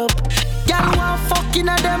her up. Girl want fucking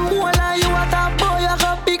at them more like you at a boy, I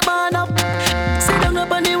got big man up. Sit down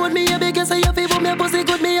up and with me, you because say you feel for me, pussy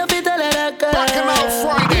good me, you feel tell her that girl. Back him out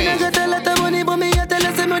Friday. You know tell her the money, but me, you tell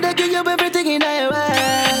her say me they give you everything in her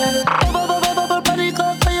world. Body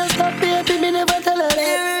cock for your stuff, baby, me never tell her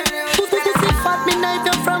that. Pussy fat, me knife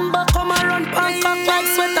you from back, come and run punk cock like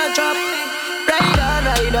sweater drop.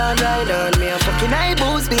 Ride on, me a fucking eye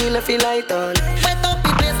boost, me left it light on. Wet up the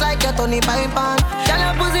place like a Tony Pipe-on. Tell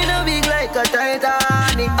her pussy no big like a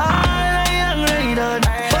Titanic. Ride on,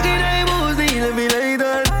 fucking eye boost, me left it light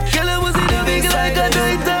on. Tell her pussy no big like a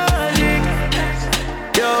Titanic.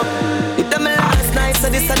 Yo, it done me last night, so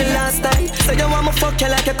this is the last time. So you want me fuck you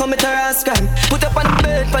like you commit a rash crime. Put up on the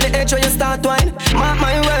bed, on the edge where you start wine. Mark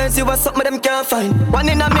my words, you are something them can't find. 1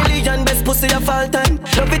 in a million, best pussy of all time.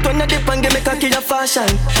 Love it when you dip and give me cocky your fashion.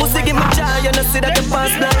 Pussy give me joy, you know see that you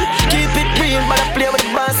pass now. Keep it real, but I play with the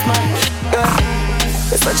boss man.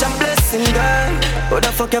 It's such a blessing, girl. What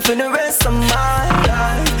the fuck you for the rest of my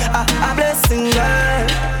life? A blessing, girl.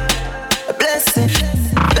 A blessing.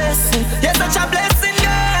 You're such a blessing,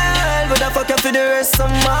 girl. What the fuck you for the rest of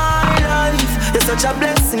my life? You're such a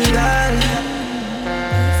blessing, girl.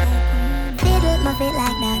 Feed with my feet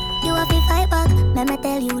like that. You have to fight back, let me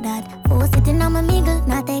tell you that. Oh, sitting on my mingle,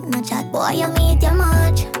 not take no chat. Boy, you meet your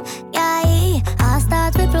much. Yeah, I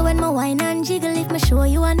start ripple when my wine and jiggle. If me show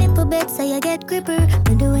you a nipple bed, so you get gripper.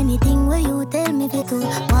 Me do anything where you tell me to.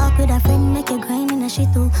 Walk with a friend, make you grind in a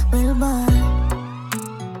shit too. Well, boy.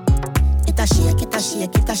 It a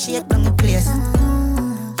shake from the place.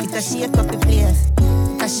 It a shake up the place.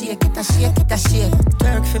 It a shake.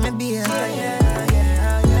 Work for me, beer.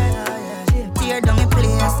 Tear down the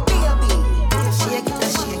place. Shake it.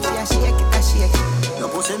 Your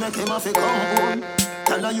pussy make him have to come home.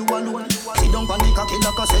 Tell her you alone. Sit down on the cocky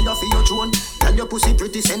like I say you for your throne. Tell your pussy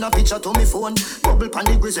pretty, send a picture to me phone. Bubble pan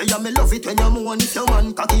the grizzly, yeah, me love it when you moan. If your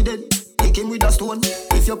man cocky dead, kick him with a stone.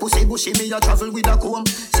 If your pussy bushy, me a travel with a comb.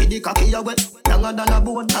 See the cocky you wet, younger than a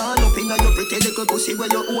bone. All up in your pretty little pussy where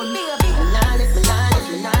you own. Me nah live.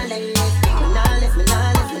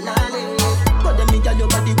 But them nigga your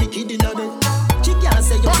body wicked in a bed. She can't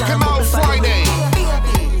say you can't Back him out Friday.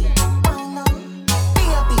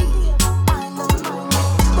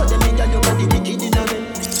 But them nigga your body wicked in a bed.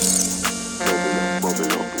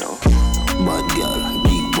 Bubble up now. Bad girl,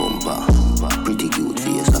 big bumper, pretty cute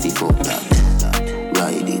face, coffee fuck that.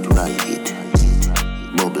 Ride it.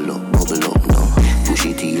 Bubble up now. Push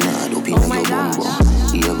it in hard up in your bumper.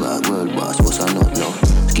 Here a world boss, what's a nut now?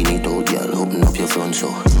 Skin it out, girl, open up your front so.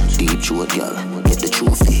 Deep throat, girl, get the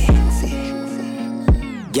trophy.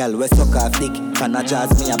 Girl, we suck off dick, can a jazz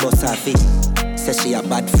me a bust her feet. Say she a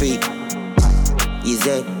bad freak.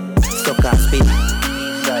 Easy, suck off spit.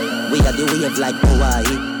 We are the wave like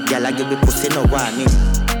Hawaii. Girl, I give me pussy no warning.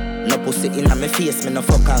 No pussy in my face, me no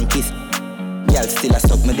fuck and kiss. Girl still a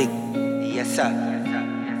suck me dick. Yes sir.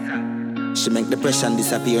 She make depression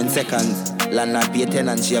disappear in seconds. Landlord pay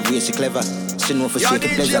tenant, she have way she clever. She know for shake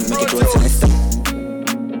it pleasant, make it one semester.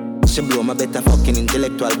 She blow my better fucking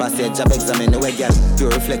intellectual passage. Job examine the way, girl.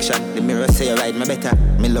 Pure reflection. The mirror say you ride me better.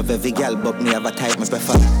 Me love every girl, but me have a type me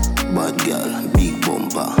prefer. Bad girl, big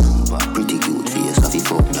bumper. Pretty cute face, have you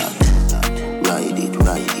fuck that. Ride it,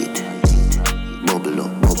 ride it. Bubble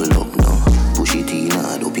up now. Push it in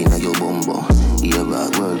hard up in your bumbo. Here a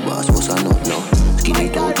world boss, what's a nut now? Skin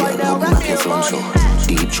it out, girl, knock your front so.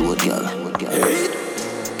 Deep throat, girl.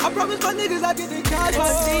 I promise my niggas I get the cash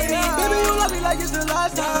right. Baby, you love me like it's the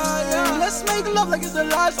last time. Yeah. Let's make love like it's the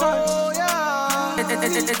last time. Oh, yeah.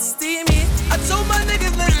 It's steamy. I told my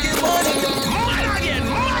niggas let's get money. Mine again.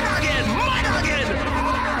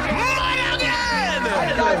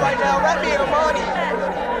 Right now, rap me the money.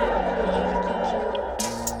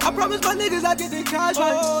 I promise my niggas I get the cash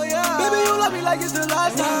right. Oh, yeah. Baby, you love me like it's the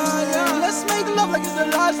last time. Yeah. Let's make love like it's the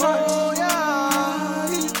last time. Oh, yeah.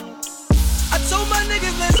 I told my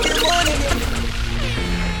niggas let's get money.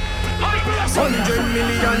 $100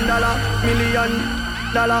 million, $1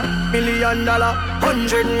 million,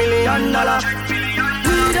 $100 million.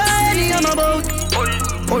 Who the hell am about?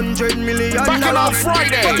 $100 million. Back on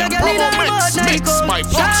Friday, promo mix my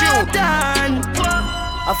fortune.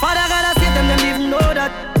 A father gotta see them even know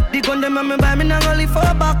that. The gun them and me buy me not only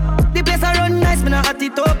for back. The place I run nice, me not at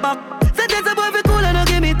it up back. Say there's a boy fi cool and no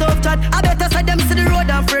give me tough chat. I better say them see the road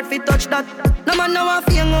and afraid fi touch that. No man now a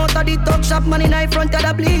fing out of the talk shop. Man in front of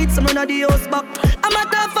the bleed, some run of the house back. I'm a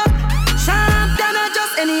tough fuck. Sharp than not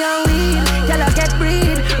just any and weed. Y'all get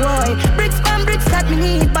breed, boy. Bricks pan bricks that me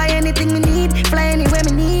need. Buy anything me need, fly anywhere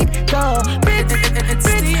me need. Go bricks,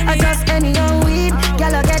 I just any and weed.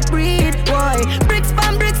 Y'all get breed, boy. Bricks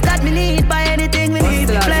pan bricks that me need. Buy anything me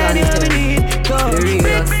need, fly anywhere me need. Go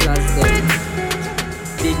bricks.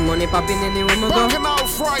 Big money popping anywhere me go.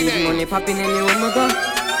 Big money popping anywhere me go.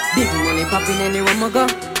 Big money popping anywhere me go.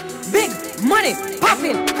 Big money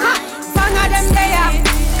popping. Fang of them there.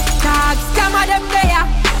 Tag scam of them there.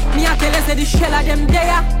 Me a tell you say the shell of them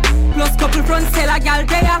there. Plus couple front seller gal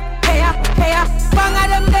there. Hey. Fang of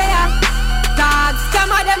them there. Tag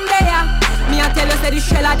scam of them there. Me a tell you say the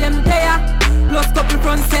shell of them there. Plus couple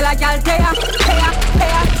front seller gal there. Hey.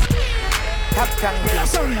 Top ranking,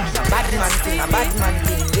 bad man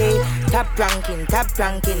thing, yeah. Top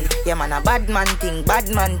ranking, yeah man a bad man thing,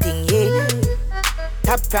 yeah.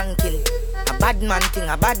 Top ranking, a bad man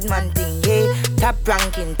thing, yeah. Top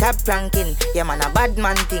ranking, yeah man a bad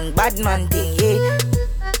man thing, yeah.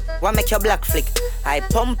 What make your black flick? I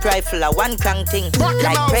pump rifle a one crank thing.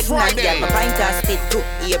 Like pregnant girl, my pint and spit too.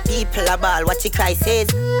 Hear people a ball, what you cry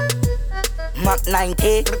says. Mach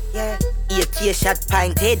 90, yeah. 8 shot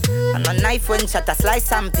pinted. And a knife when shot a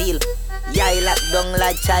slice and peel. Yeah, I lock down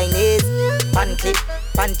like Chinese. Pan clip,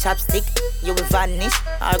 pan chopstick. You will vanish,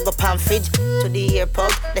 or go pan fridge to the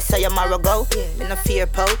airport. They say your marrow go, me no fear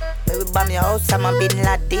po. Me will bomb your house, I'm a Bin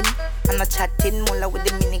Laden. And a chatting, mulla with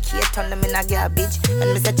the mini key. Turn them in a garbage,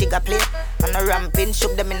 and me say chigga play. And a ramping,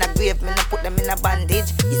 shook them in a grave. Me no put them in a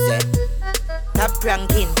bandage. He said, top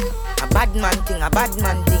ranking, a bad man thing,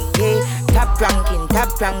 yeah. Top ranking,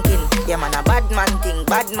 yeah man, a bad man thing,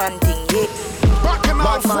 yeah. Back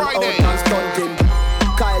on Friday.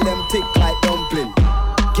 Kyle them thick like dumpling.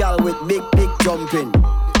 Girl with big jumping.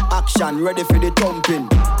 Action ready for the thumping.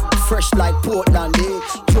 Fresh like Portland, eh?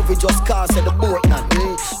 Trophy just cast at the boat,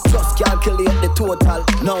 eh? Just calculate the total.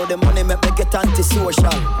 Now the money make me get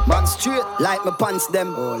antisocial. Man straight like my pants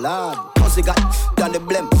them. Oh lord, cause he got done the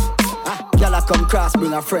blem. Girl I come cross,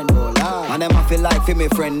 bring a friend. Oh lord, and them I feel like for me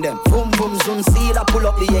friend them. Boom boom zoom, see that pull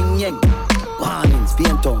up the yeng. Warnings,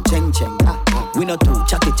 paint on, cheng. We not too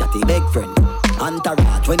chatty, big friend.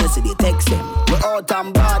 Entourage, when you see the text them. We out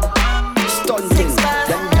and bad, stunting.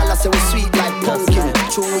 Them gyal say we sweet like pumpkin.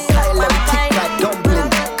 True with Kyle, them thick like dumpling.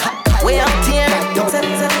 We out here, so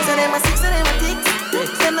them a six, so them a tick.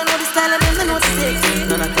 Them don't know the style and them don't know the six.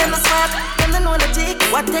 Them a smart, them don't know the tick.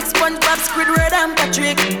 What takes SpongeBob, Squidward and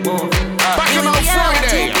Patrick? Back on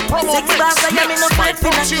Friday, promo mix my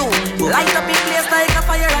fortune. Light up in place like a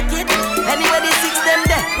fire rocket. Anyway, the six them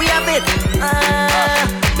there, we have it.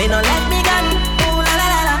 Me no let me gun. Ooh la la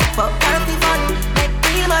la la. Fuck party fun, make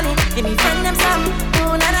real money. Give me friend them some.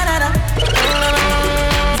 Ooh la la la la.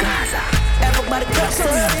 Gaza. Everybody cuss up.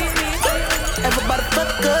 Everybody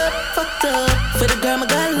fucked up. For the girl my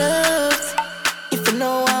girl loves. If you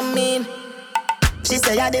know what I mean. She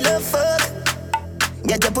say I dey love fuck.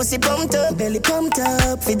 Get your pussy pumped up, belly pumped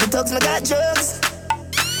up. Feed the dogs, my got drugs.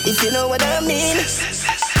 if you know what I mean.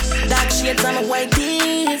 Dark shades on my white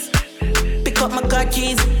tees. Pick up my car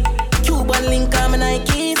keys. Cuban link on my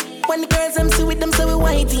Nikes. When the girls I'm see with them, so we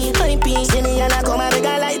whitey, hypey. See me and I come and make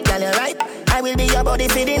a light, girl, you're right. I will be your body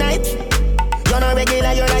for the night. You're not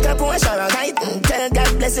regular, you're like a Porsche or a kite. Tell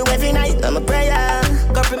God bless you every night, I'm a prayer.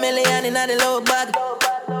 Couple million in the low bag.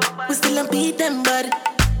 We still don't beat them, bud.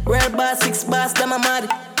 Real bar, 6 bars, them a mad.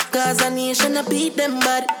 Cause a nation I beat them,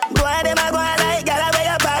 bud. Go on, them a go on like gala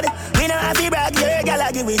where you bad. We know how to brag, your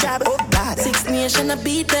gala give me job. Oh God, 6 nation I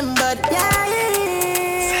beat them, bud. Yeah, yeah.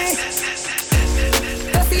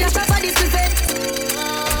 Don't see us for this event.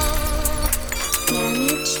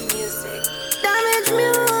 Damage music. Damage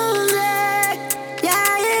music.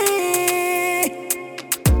 Yeah, yeah.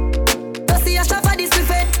 Don't see us for this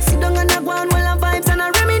event. Sit down on the ground while I'm vibes and I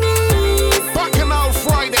reminisce. Bacchanal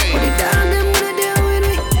Friday.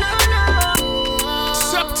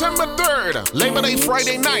 September 3rd, Labor Day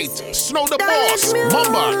Friday night, Snow the Boss,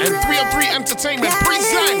 Mamba, and 303 Entertainment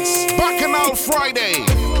presents Bacchanal Friday.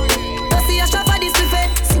 See a shop for this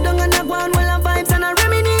event. Sit down on the ground while I'm vibes and I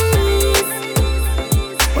reminisce.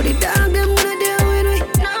 What the dog them gonna do with me?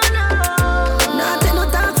 No. Nah, take no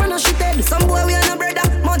talk for no shit head. Some boy we are no brother,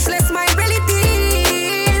 much less my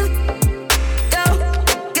relative. Yo,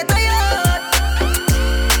 get tired.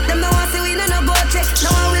 Them no want see we no go check.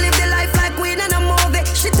 Now I will live the life like we no movie.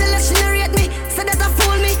 She tell us she narrate me, say that I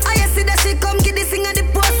fool me. I see that she come get this thing at the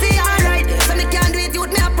pussy. Alright, so me can't do it,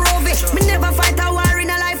 youth me approve it. Me never fight a war in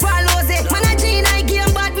a life. Man a Gene, I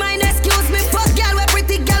game bad mind, excuse me. Fuck girl, we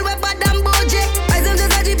pretty girl, we bad and bougie. I don't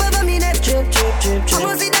just a jeep over me neck. Trip. I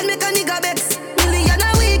won't see that make a nigga vex. Million a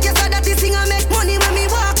week, yes, that this thing I make money when me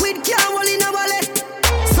walk with can't hold in a wallet.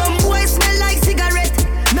 Some boys smell like cigarette.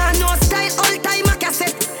 Nah, no style, all time a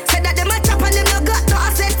cassette. Said that them a chop and them no got no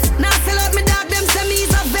assets. Now sell out me dog, them say me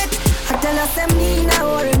is a vet. I tell us them me nah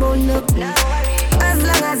worry about nothing. As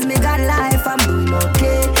long as me got life, I'm doing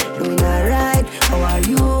okay, doing alright. How are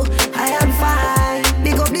you? I am fine.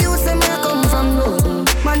 Big up the youth, say me I come from nothing.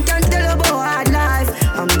 Man can't tell about hard life.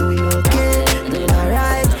 I'm doing okay, doing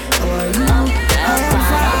alright. How are you? I am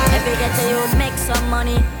fine. Every get to you make some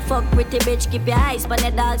money. Fuck pretty bitch, keep your eyes on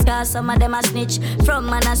the dogs, cause some of them a snitch. From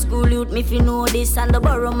man a school youth, me if you know this. And the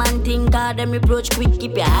borrow man think hard, them reproach quick.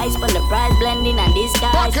 Keep your eyes on the price, blending and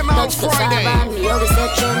disguise. Touch the servant, me always say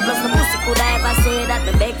trend. Plus the pussy could I ever say that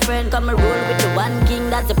my big friend. Come and roll with the one king,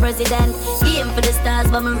 that's the president. Aim for the stars,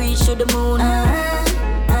 but me reach to the moon.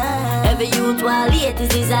 Every youth while late is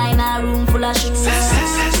designer, room full of shoes.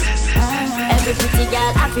 Every pretty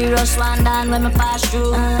girl happy rush one down when me pass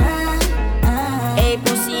through. Hey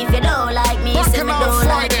pussy, if you don't like me, say me don't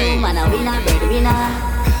like you. Man a winner, breadwinner.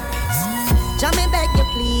 Jah me beg you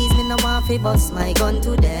please, me no want fi bust my gun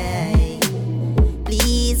today.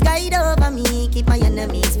 Please guide over me, keep my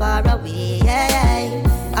enemies far away.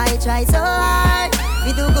 I try so hard,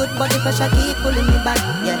 we do good but the pressure keep pulling me back.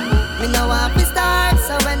 Me no want to start,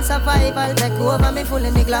 so when survival take over me full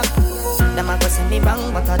in the glock. Them a go say me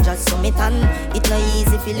wrong, but I just so me tan. It no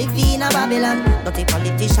easy fi live in a Babylon. Not a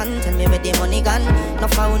politician, tell me where the money gone. No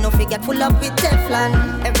foul, no forget full up with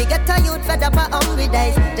Teflon. Every ghetto youth fed up a hungry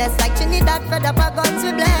days. Just like Trinidad fed up a guns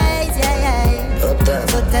we blaze.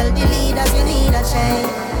 So tell the leaders we need a change.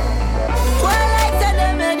 Well, I tell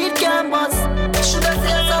them and it can't bust. Shoulda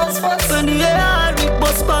say us house first. When the air we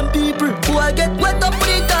bust pan people who I get wet up with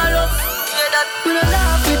the carrots. Hear that? We don't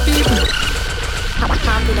laugh with people.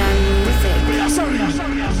 Happy than music.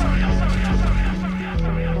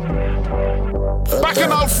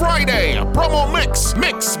 Bacchanal Friday, promo mix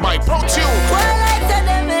by ProTune. Well, I tell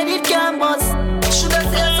them and it can't bust. Shoulda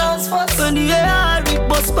say us house first. When the air we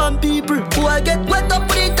bust pan people who I get wet up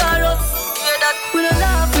with the carrots. Hear that? We don't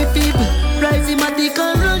laugh with people. Rise him at the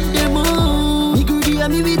can run them all. Me goody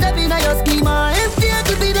and me with every night your schema. Empty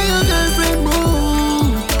to be the your girlfriend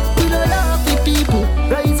move. We don't laugh with people.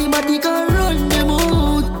 Rise him at the can run them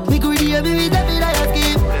all. Me goody and me with every night your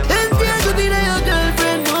schema. Empty to be the your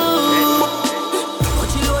girlfriend move. What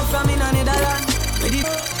you load from in another land? Ready?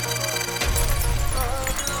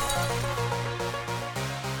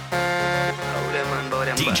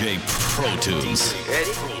 DJ Pro Tunes.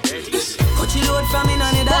 What you load from in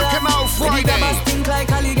another land? Bacchanal Friday. The bus think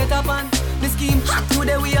like Ali get up on. The scheme hot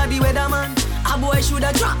today we are the weatherman. A boy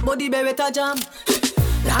shoulda drop but the better jam.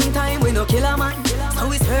 Long time we no kill a man. So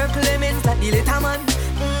we circle elements like the little man.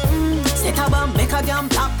 Set a bomb, make a damn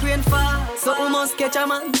black rain fall. So we must catch a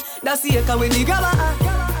man. That's the echo when the grabber.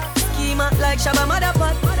 Schema like Shabba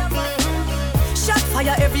Motherpot. Shot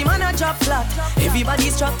fire, every man a drop flat.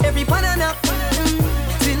 Everybody's trapped, every pan a knock.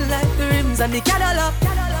 Feel like the rims and the Cadillac.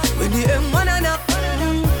 When the M1 a knock.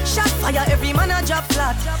 Shot fire, every man a drop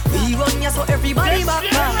flat. We run ya so everybody back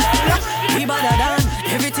back. We badder than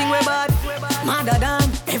everything we bad. Madder than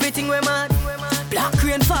everything we mad. Black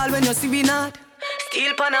rain fall when you see we not.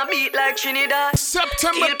 Steel pan a beat like Trinidad.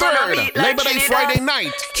 September 3rd, Labor Day Friday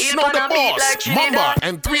night. Snow the Boss, Mamba,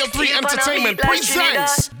 and 303 Entertainment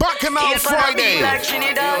presents Bacchanal Friday.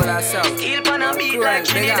 Steel pan a beat like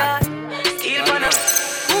Trinidad. Steel pan a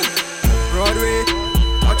Broadway,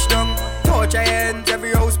 touchdown, touch your hands,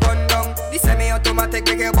 every house burn down. The semi-automatic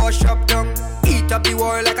make your boss shop down. Eat up the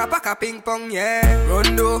world like a pack of ping pong, yeah.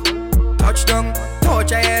 Rondo, touchdown,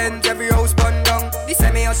 touch your hands, every house burn down. The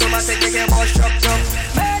semi-automatic make your boss shop down.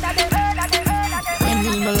 When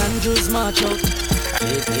Neil Andrews march out,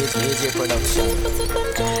 AJ Production.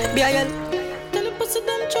 B.I.L.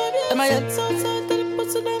 M.I.L.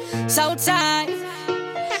 Southside,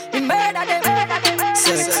 we murder them.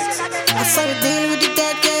 I saw you deal with the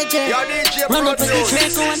dead KJ. Run up with the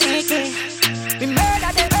Draco and AK. We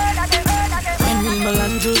murder them. When Neil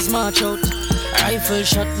Andrews march out, rifle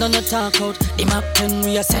shot, none of talk out. The map 10,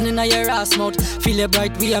 we are sending a your ass mouth. Feel it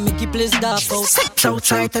bright, we are make it place dark out. Sex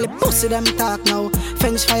outside, tell the pussy them talk now.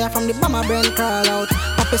 French fire from the bomber brain crawl out.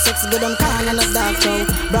 Poppy sex, good them can and a dark show.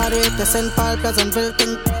 Broadway to St. Paul, Pleasantville,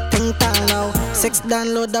 ting tall now. Sex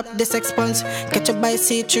download up the sex punch. Catch a by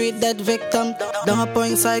C3 dead victim. Down a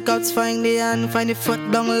point psychops, find the hand, find the foot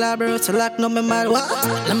down labor. So lock no me mad.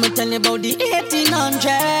 Let me tell you about the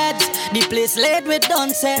 1800s. The place laid with done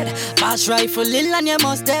said. Pass rifle in and you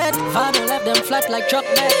must dead. Father left them flat like truck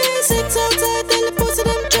bed. Sex outside, tell the pussy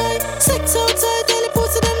them try. Sex outside, tell the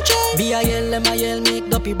pussy them try. B.I.L. M.I.L. make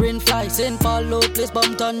duppy brain fly. St. Paul low place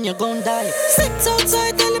bumped on you gon' die. Sex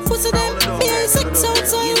outside, tell the pussy them. Yeah, sex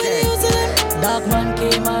outside, when you use them. Dark man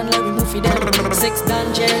came on, let me move it them. Sex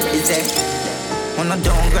done jail. Is it? Wanna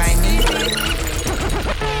don't grind me?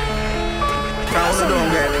 Wanna don't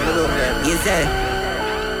grind me? Is it?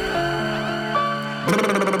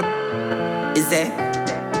 Is it?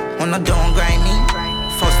 Wanna don't grind me?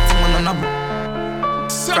 First thing wanna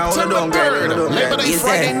September 3rd, Labor Day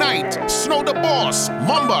Friday night. Snow the Boss,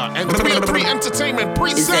 Mamba, and 303 Entertainment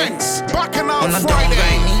presents Bacchanal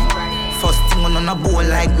Friday. First thing on a bowl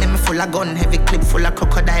like me full of gun, heavy clip full of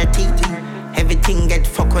crocodile teeth. Everything get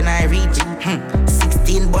fuck when I reach.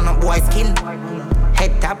 16 bun up boy skin.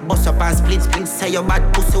 Head tap, bust up and split. Say your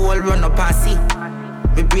bad pussy all run up and see.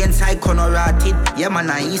 My brain side corner rotted. Yeah man,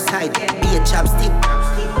 I east side, be a chapstick.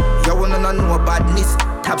 You wanna know badness.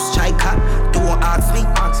 Top striker, don't ask me.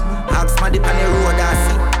 Ask my dip on the road I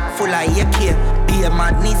see. Full of AK, be a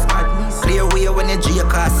madness. Clear way when you G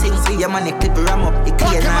car sing. See your man, clip ram up, it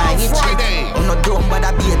clear now hit you. I'm not dumb, but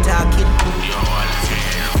I be a talking.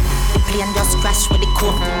 The plane just crash with the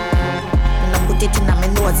coke. No put it in my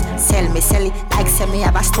nose. Sell it, like say me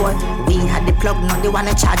have a store. We had the plug, not the one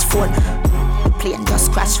I charge phone. The plane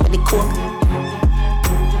just crash with the coke.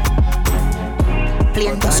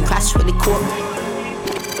 Plane just crash with the coke.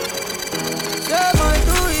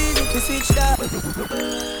 We switch that.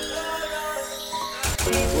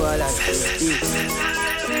 Well, I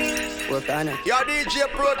work on it. Your DJ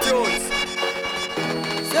Pro Tunes.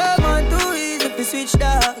 Someone too easy if you switch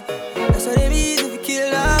that. That's what they easy if you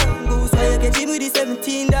kill that. Goose why you get him with the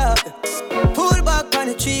 17 dog. Pull back on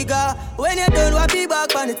the trigger. When you done, what be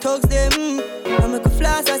back on the thugs them. I make a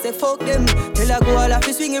flash, I say fuck them. Till I go all off,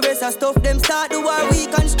 you swing your wrist and stuff them. Start the war, we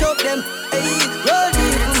construct them. Hey, roll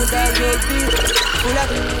deep, put me down, roll deep. Pull up.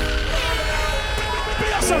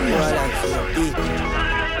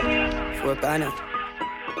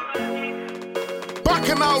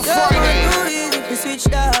 Bacchanal Friday. Too easy if you switch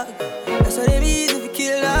dog. That's what they easy if you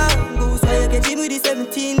kill dog. Goose why you get him with the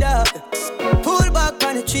 17 dog. Pull back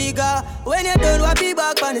on the trigger. When you done, what be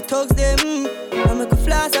back on the thugs them. I make a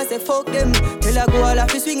flash, I say fuck them. Till I go all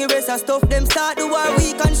off, you swing your wrist and stuff them. Start the war,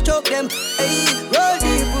 we construct them. Hey, roll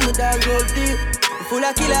deep, put me down, roll deep. Full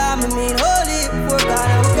of killer, I mean holy. Work on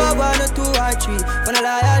and go 1 or 2 or 3. When a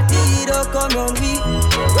loyalty don't come on me.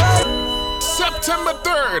 September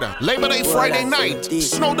 3rd, Labor Day Friday night.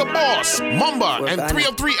 Snow the Boss, Mamba, and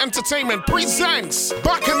 303 Entertainment presents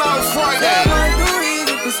Bacchanal Friday. Someone too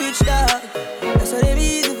easy to switch dog. That's what they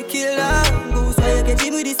easy to kill dog. Goose why you get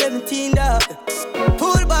him with the 17 dog.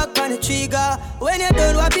 Pull back on the trigger. When you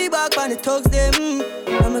done, what be back on the thugs them.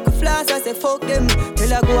 I make a flash, I say fuck them.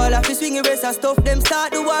 Till I go all off, you swing your wrist and stuff them.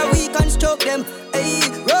 Start the war, we construct them. Hey,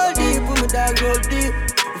 roll deep, put me down, roll deep.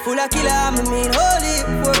 Full of killer, I mean holy.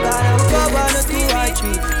 Work on and go 1 or 2 or 3.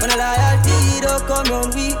 When a loyalty don't come on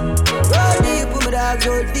we. Roll deep, put me down,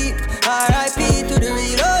 roll deep. R.I.P. to the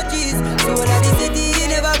real OGs. So when I the city,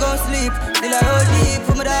 never gon' sleep. Still I roll deep,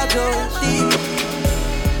 put me down, roll deep.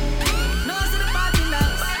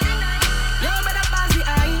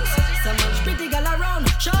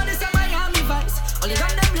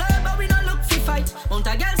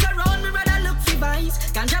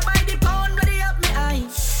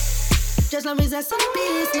 long as there's some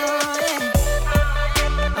peace now,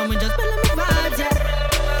 yeah. And we just building my vibes,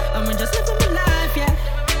 yeah. And we just living my life,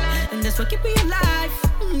 yeah. And that's what keep me alive.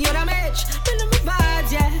 You're the match, building my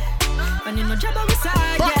vibes, yeah. And you know job on my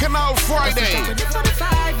side, yeah. Rockin' Out Friday.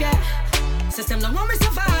 System don't want me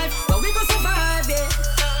survive, but we gon' survive, yeah.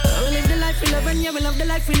 We live the life we love and yeah, we love the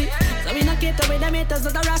life we live. So we not cater with the haters,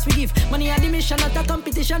 not the rest we give. Money are the mission, not the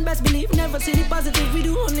competition, best believe. Never see the positive, we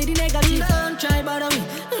do only the negative. Don't try bother me,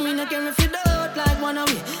 and we not care if you don't like one of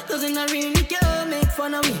we. Cause in the real we can't make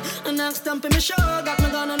fun of me. And I'm stumping my show, got my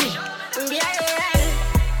gun on me. Yeah.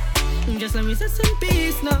 Just let me set some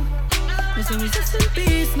peace now. Just let me set some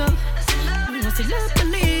peace now. We must see the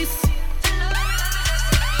police.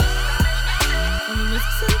 We must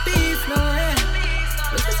set some peace now, yeah.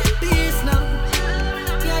 Let's just in peace now.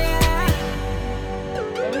 Yeah,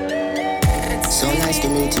 yeah. So nice to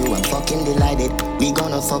meet you, I'm fucking delighted. We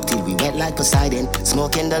gonna fuck till we wet like Poseidon.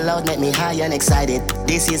 Smoking the loud make me high and excited.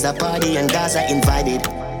 This is a party and guys are invited.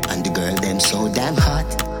 And the girl them so damn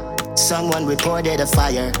hot. Someone reported a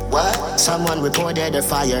fire. What? Someone reported a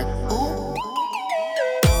fire.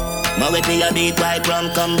 My with me a beat white rum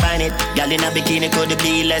combine it. Girl in a bikini could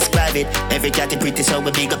be less private. Every cat is pretty so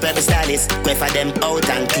we big up every stylist. Quay for them out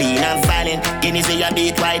and clean and violent. Guineas with a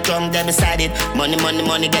beat white rum them beside it. Money, money,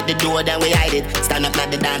 money get the door then we hide it. Stand up like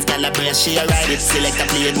the dance, girl a brace she a ride it. Select a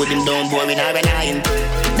play with him don't boring or relying.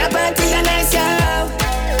 The party a nice yo.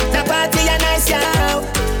 The party a nice yo.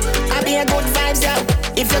 I be a good vibes yo.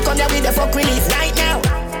 If you come here with the fuck relief right now.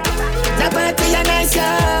 The party a nice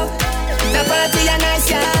yo. The party a nice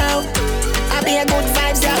yo. I be a good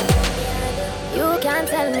vibes yo. You can't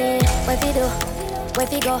tell me what you do, where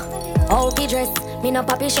you go, how you dress. Me no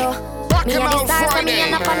papi show. Me a the star, so me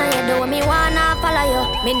a no follow you. Do me wanna follow you.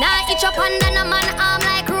 Me nah itch up under no man arm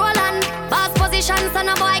like Roland. Boss position, so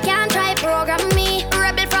no boy can't try program me.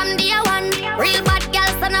 Rebel from day one. Real bad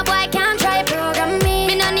girl, so no boy can't try program me.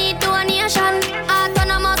 Me no need donation.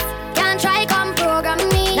 Autonomous, can't try come program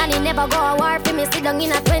me. Nanny never go a war for me. Sit down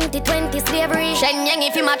in a 2020 slavery. Shenyang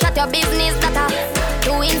if you match at your business data.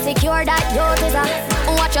 Too insecure that you is a.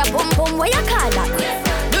 Watch your boom boom, where you call that?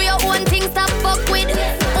 Do your own thing, stop fuck with.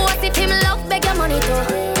 What if him love beg your money too?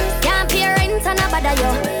 Can't pay rent and a bother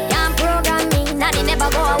you. Can't program me. Nanny never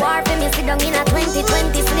go a war for me. Sit down in a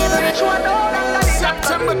 2020 slavery.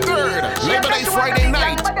 September 3rd, Labor Day Friday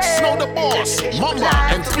night. Snow the Boss, Mamba,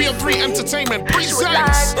 and 303 Entertainment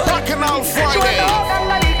presents Rockin' Out Friday.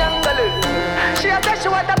 She said she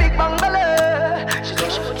want a big bungalow. She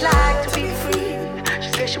said she would like to be free. She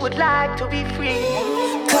said she would like to be free.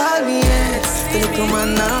 Call me yes, the little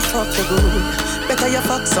man now fuck the good. Better you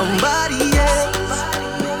fuck somebody else.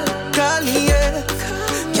 Call me yes,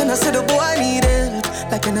 can I say the boy need it?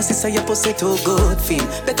 Like when I say your pussy too good feel.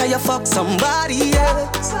 Better you fuck somebody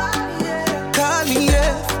else. Call me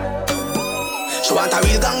yes. She want a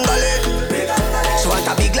real gangale. She want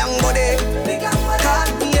a big long body. Call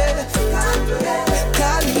me yes.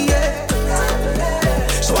 Call me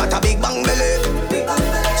yes. She want a big bang belly.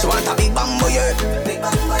 She want a big bang boy.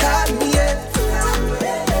 Call me yes.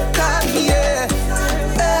 Call me yes.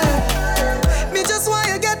 Me just want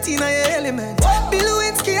you get in your element. Bill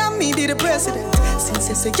Lewinsky and me be the president. Since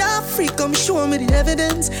you say you're free, come show me the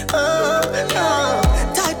evidence.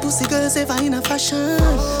 Tight pussy girls ever in a fashion.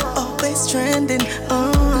 Always trending.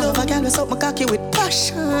 Love a girl who suck my cocky with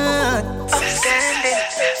passion.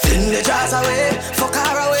 Fling the jars away, fuck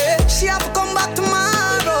her away. She have to come back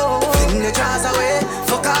tomorrow. Fling the jars away,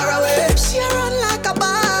 fuck her away. She run like a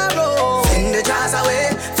barrow. Fling the jars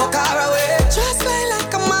away, fuck her away. Just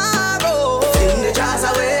like a marrow. Fling the jars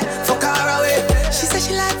away, fuck her away. She said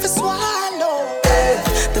she like to swallow.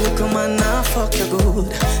 The little man now fuck you good.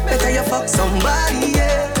 Better you fuck somebody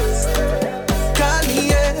else. Call me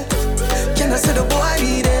yeah. Can I say the boy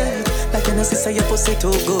need it? Like when I say your pussy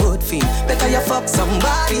too good feel. Better you fuck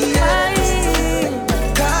somebody else.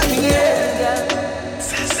 Call me yeah.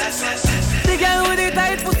 The girl with the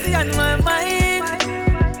tight pussy on my mind.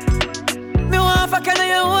 Me want fuck you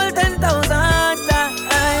your whole 10,000 times.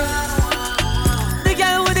 The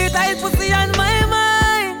girl with the tight pussy on my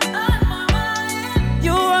mind.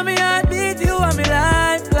 You want me heartbeat, you want me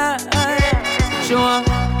lifeline. She want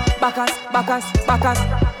backers.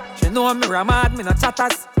 She know me ramad, me no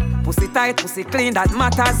chatters. Pussy tight, pussy clean, that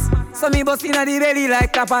matters. So me bust inna the belly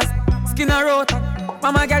like tapas. Skin a rot.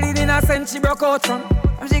 Mama girl it in a sense she broke out from.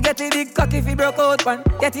 And she get a big cock if he broke out one.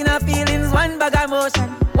 Getting her feelings, one bag of motion.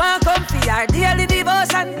 One come for her daily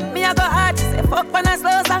devotion. Me a go hard, she say fuck on a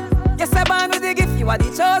slow song. Yes I born with the gift, you are the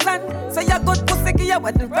chosen. So you good pussy, give you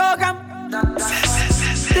what the program.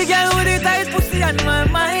 The girl with the tight pussy on my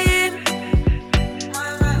mind.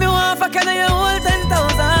 Me want if I can do you whole 10,000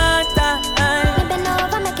 times. Me bend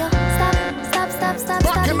over, make you stop.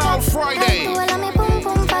 Rockin' Out Friday. Do all of me boom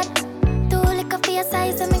boom fat. Do lick up for your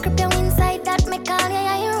size, so me grip you inside. That me call you,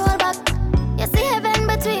 yeah, you roll back. You see heaven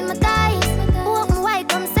between my thighs. Walk me white,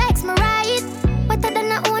 come sex me right. Wetter than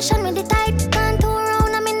the ocean with the tide. Can't turn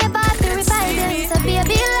around, I me never have to revive them. So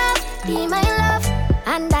baby love, be my love.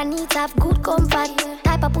 And I need to have good comfort.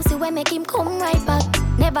 Type of pussy where make him come right back.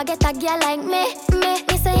 Never get a girl like me.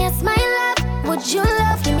 Me say yes, my love. Would you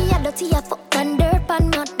love? Give me a dirty, a fuck and dirt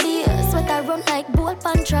and not beer. Sweat I run like bull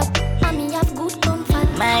pan trap. And me have good comfort.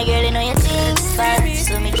 My girl, you know you think fat,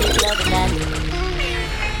 so me keep loving that.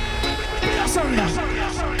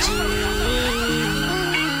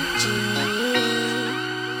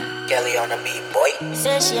 Kelly on the beat, boy.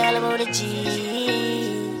 Say she all about the G.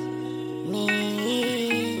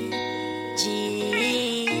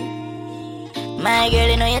 My girl,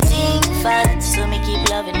 you know you think fat, so me keep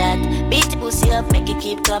loving that. Beat the pussy up, make it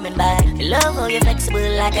keep coming back. You love how you're flexible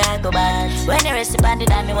like a go bad. When you rest upon the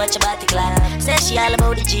dime, me watch your body clap. Say she all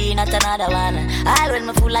about the G, not another one. All when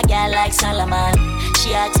me fool a girl like Solomon.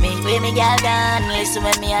 She asks me, where me girl gone? Listen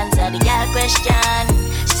when me answer the girl question.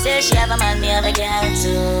 She says she have a man, me have a girl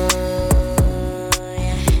too.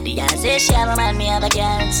 The girl says she have a man, me have a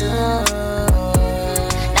girl too.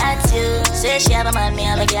 That's you. Say she have a man, me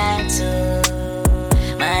have a girl too.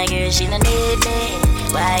 My girl, she don't need me.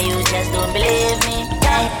 Why you just don't believe me?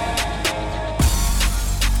 Yeah.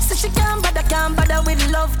 So she can't bother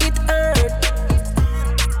with love, it hurt.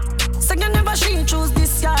 So you never she choose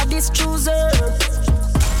this guy, this choose her.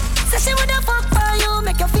 So she woulda fuck for you,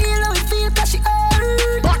 make you feel how it feel, cause she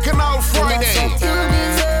hurt. Rockin' Out Friday. You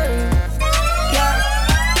deserve. Yeah.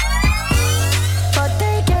 But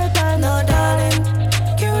take your time, no darling.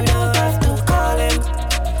 You don't have to call him.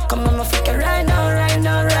 Come on, my fuck it right now, right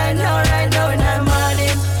now in the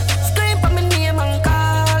morning. Scream for my name and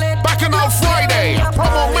call it. Rockin' Out Friday.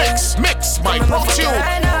 Promo mix by Pro Tune.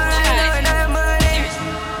 Right now in the morning.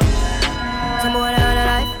 Some boy on a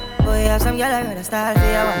life, boy have some girl I rather start for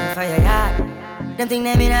your one for your yard. Them think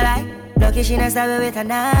they mean a lie. Lucky she not stab with a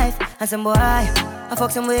knife. And some boy, I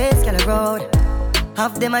fuck some ways, girl a road.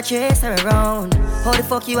 Half them a chase her around. How the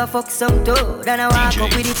fuck you a fuck some toad? And I walk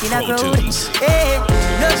up with it in a crowd. Hey,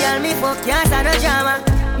 no girl me fuck, can't stand no drama.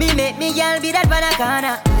 Me make me girl be that van a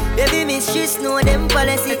corner. Baby mistress know them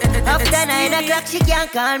policy. After 9 o'clock she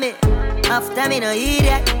can't call me. After me no hear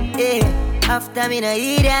that, yeah. After me no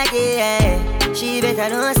hear that, yeah. She better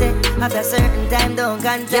know say after certain time don't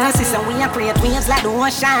contact. You know sister, we a create waves like the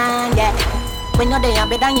ocean, yeah. When you're there,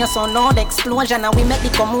 better than your son, no the explosion, and we make the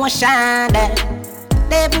commotion, yeah.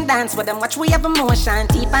 They even dance with them, watch we have emotion,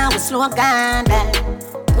 deep and we slow down, yeah.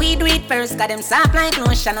 We do it first, got them soft like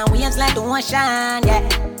lotion, and waves like the ocean, yeah.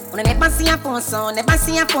 When I never see a phone sound,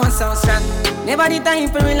 strong. Never the time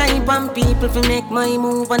for rely on people to make my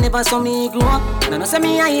move, and never saw me grow up. And I know say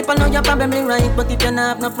me hype, I know you're probably right, but if you not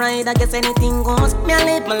have no pride, I guess anything goes. Me I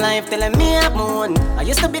live my life telling me I'm moon. I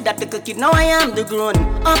used to be that little kid, now I am the grown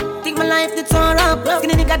up. Think my life did so rough.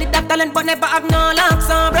 Skinny nigga did have talent, but never have no luck,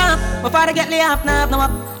 so rough. My father get laid off, now have no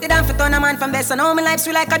up. They done for turn a man from best, so now my life's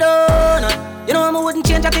sweet like a donut. You know I wouldn't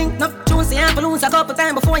change a thing, no. Choose you have to lose a couple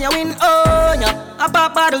times before you win, oh yeah. I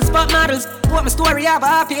pop bottles, pop models. What my story have a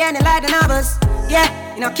happy ending like the novels.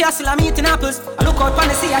 Yeah, in a castle I'm eating apples. I look out on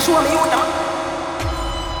the sea, I show me you know.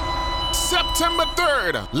 September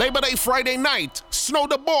 3rd, Labor Day Friday night, Snow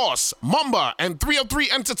the Boss, Mamba, and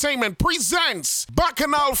 303 Entertainment presents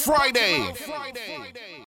Bacchanal Friday.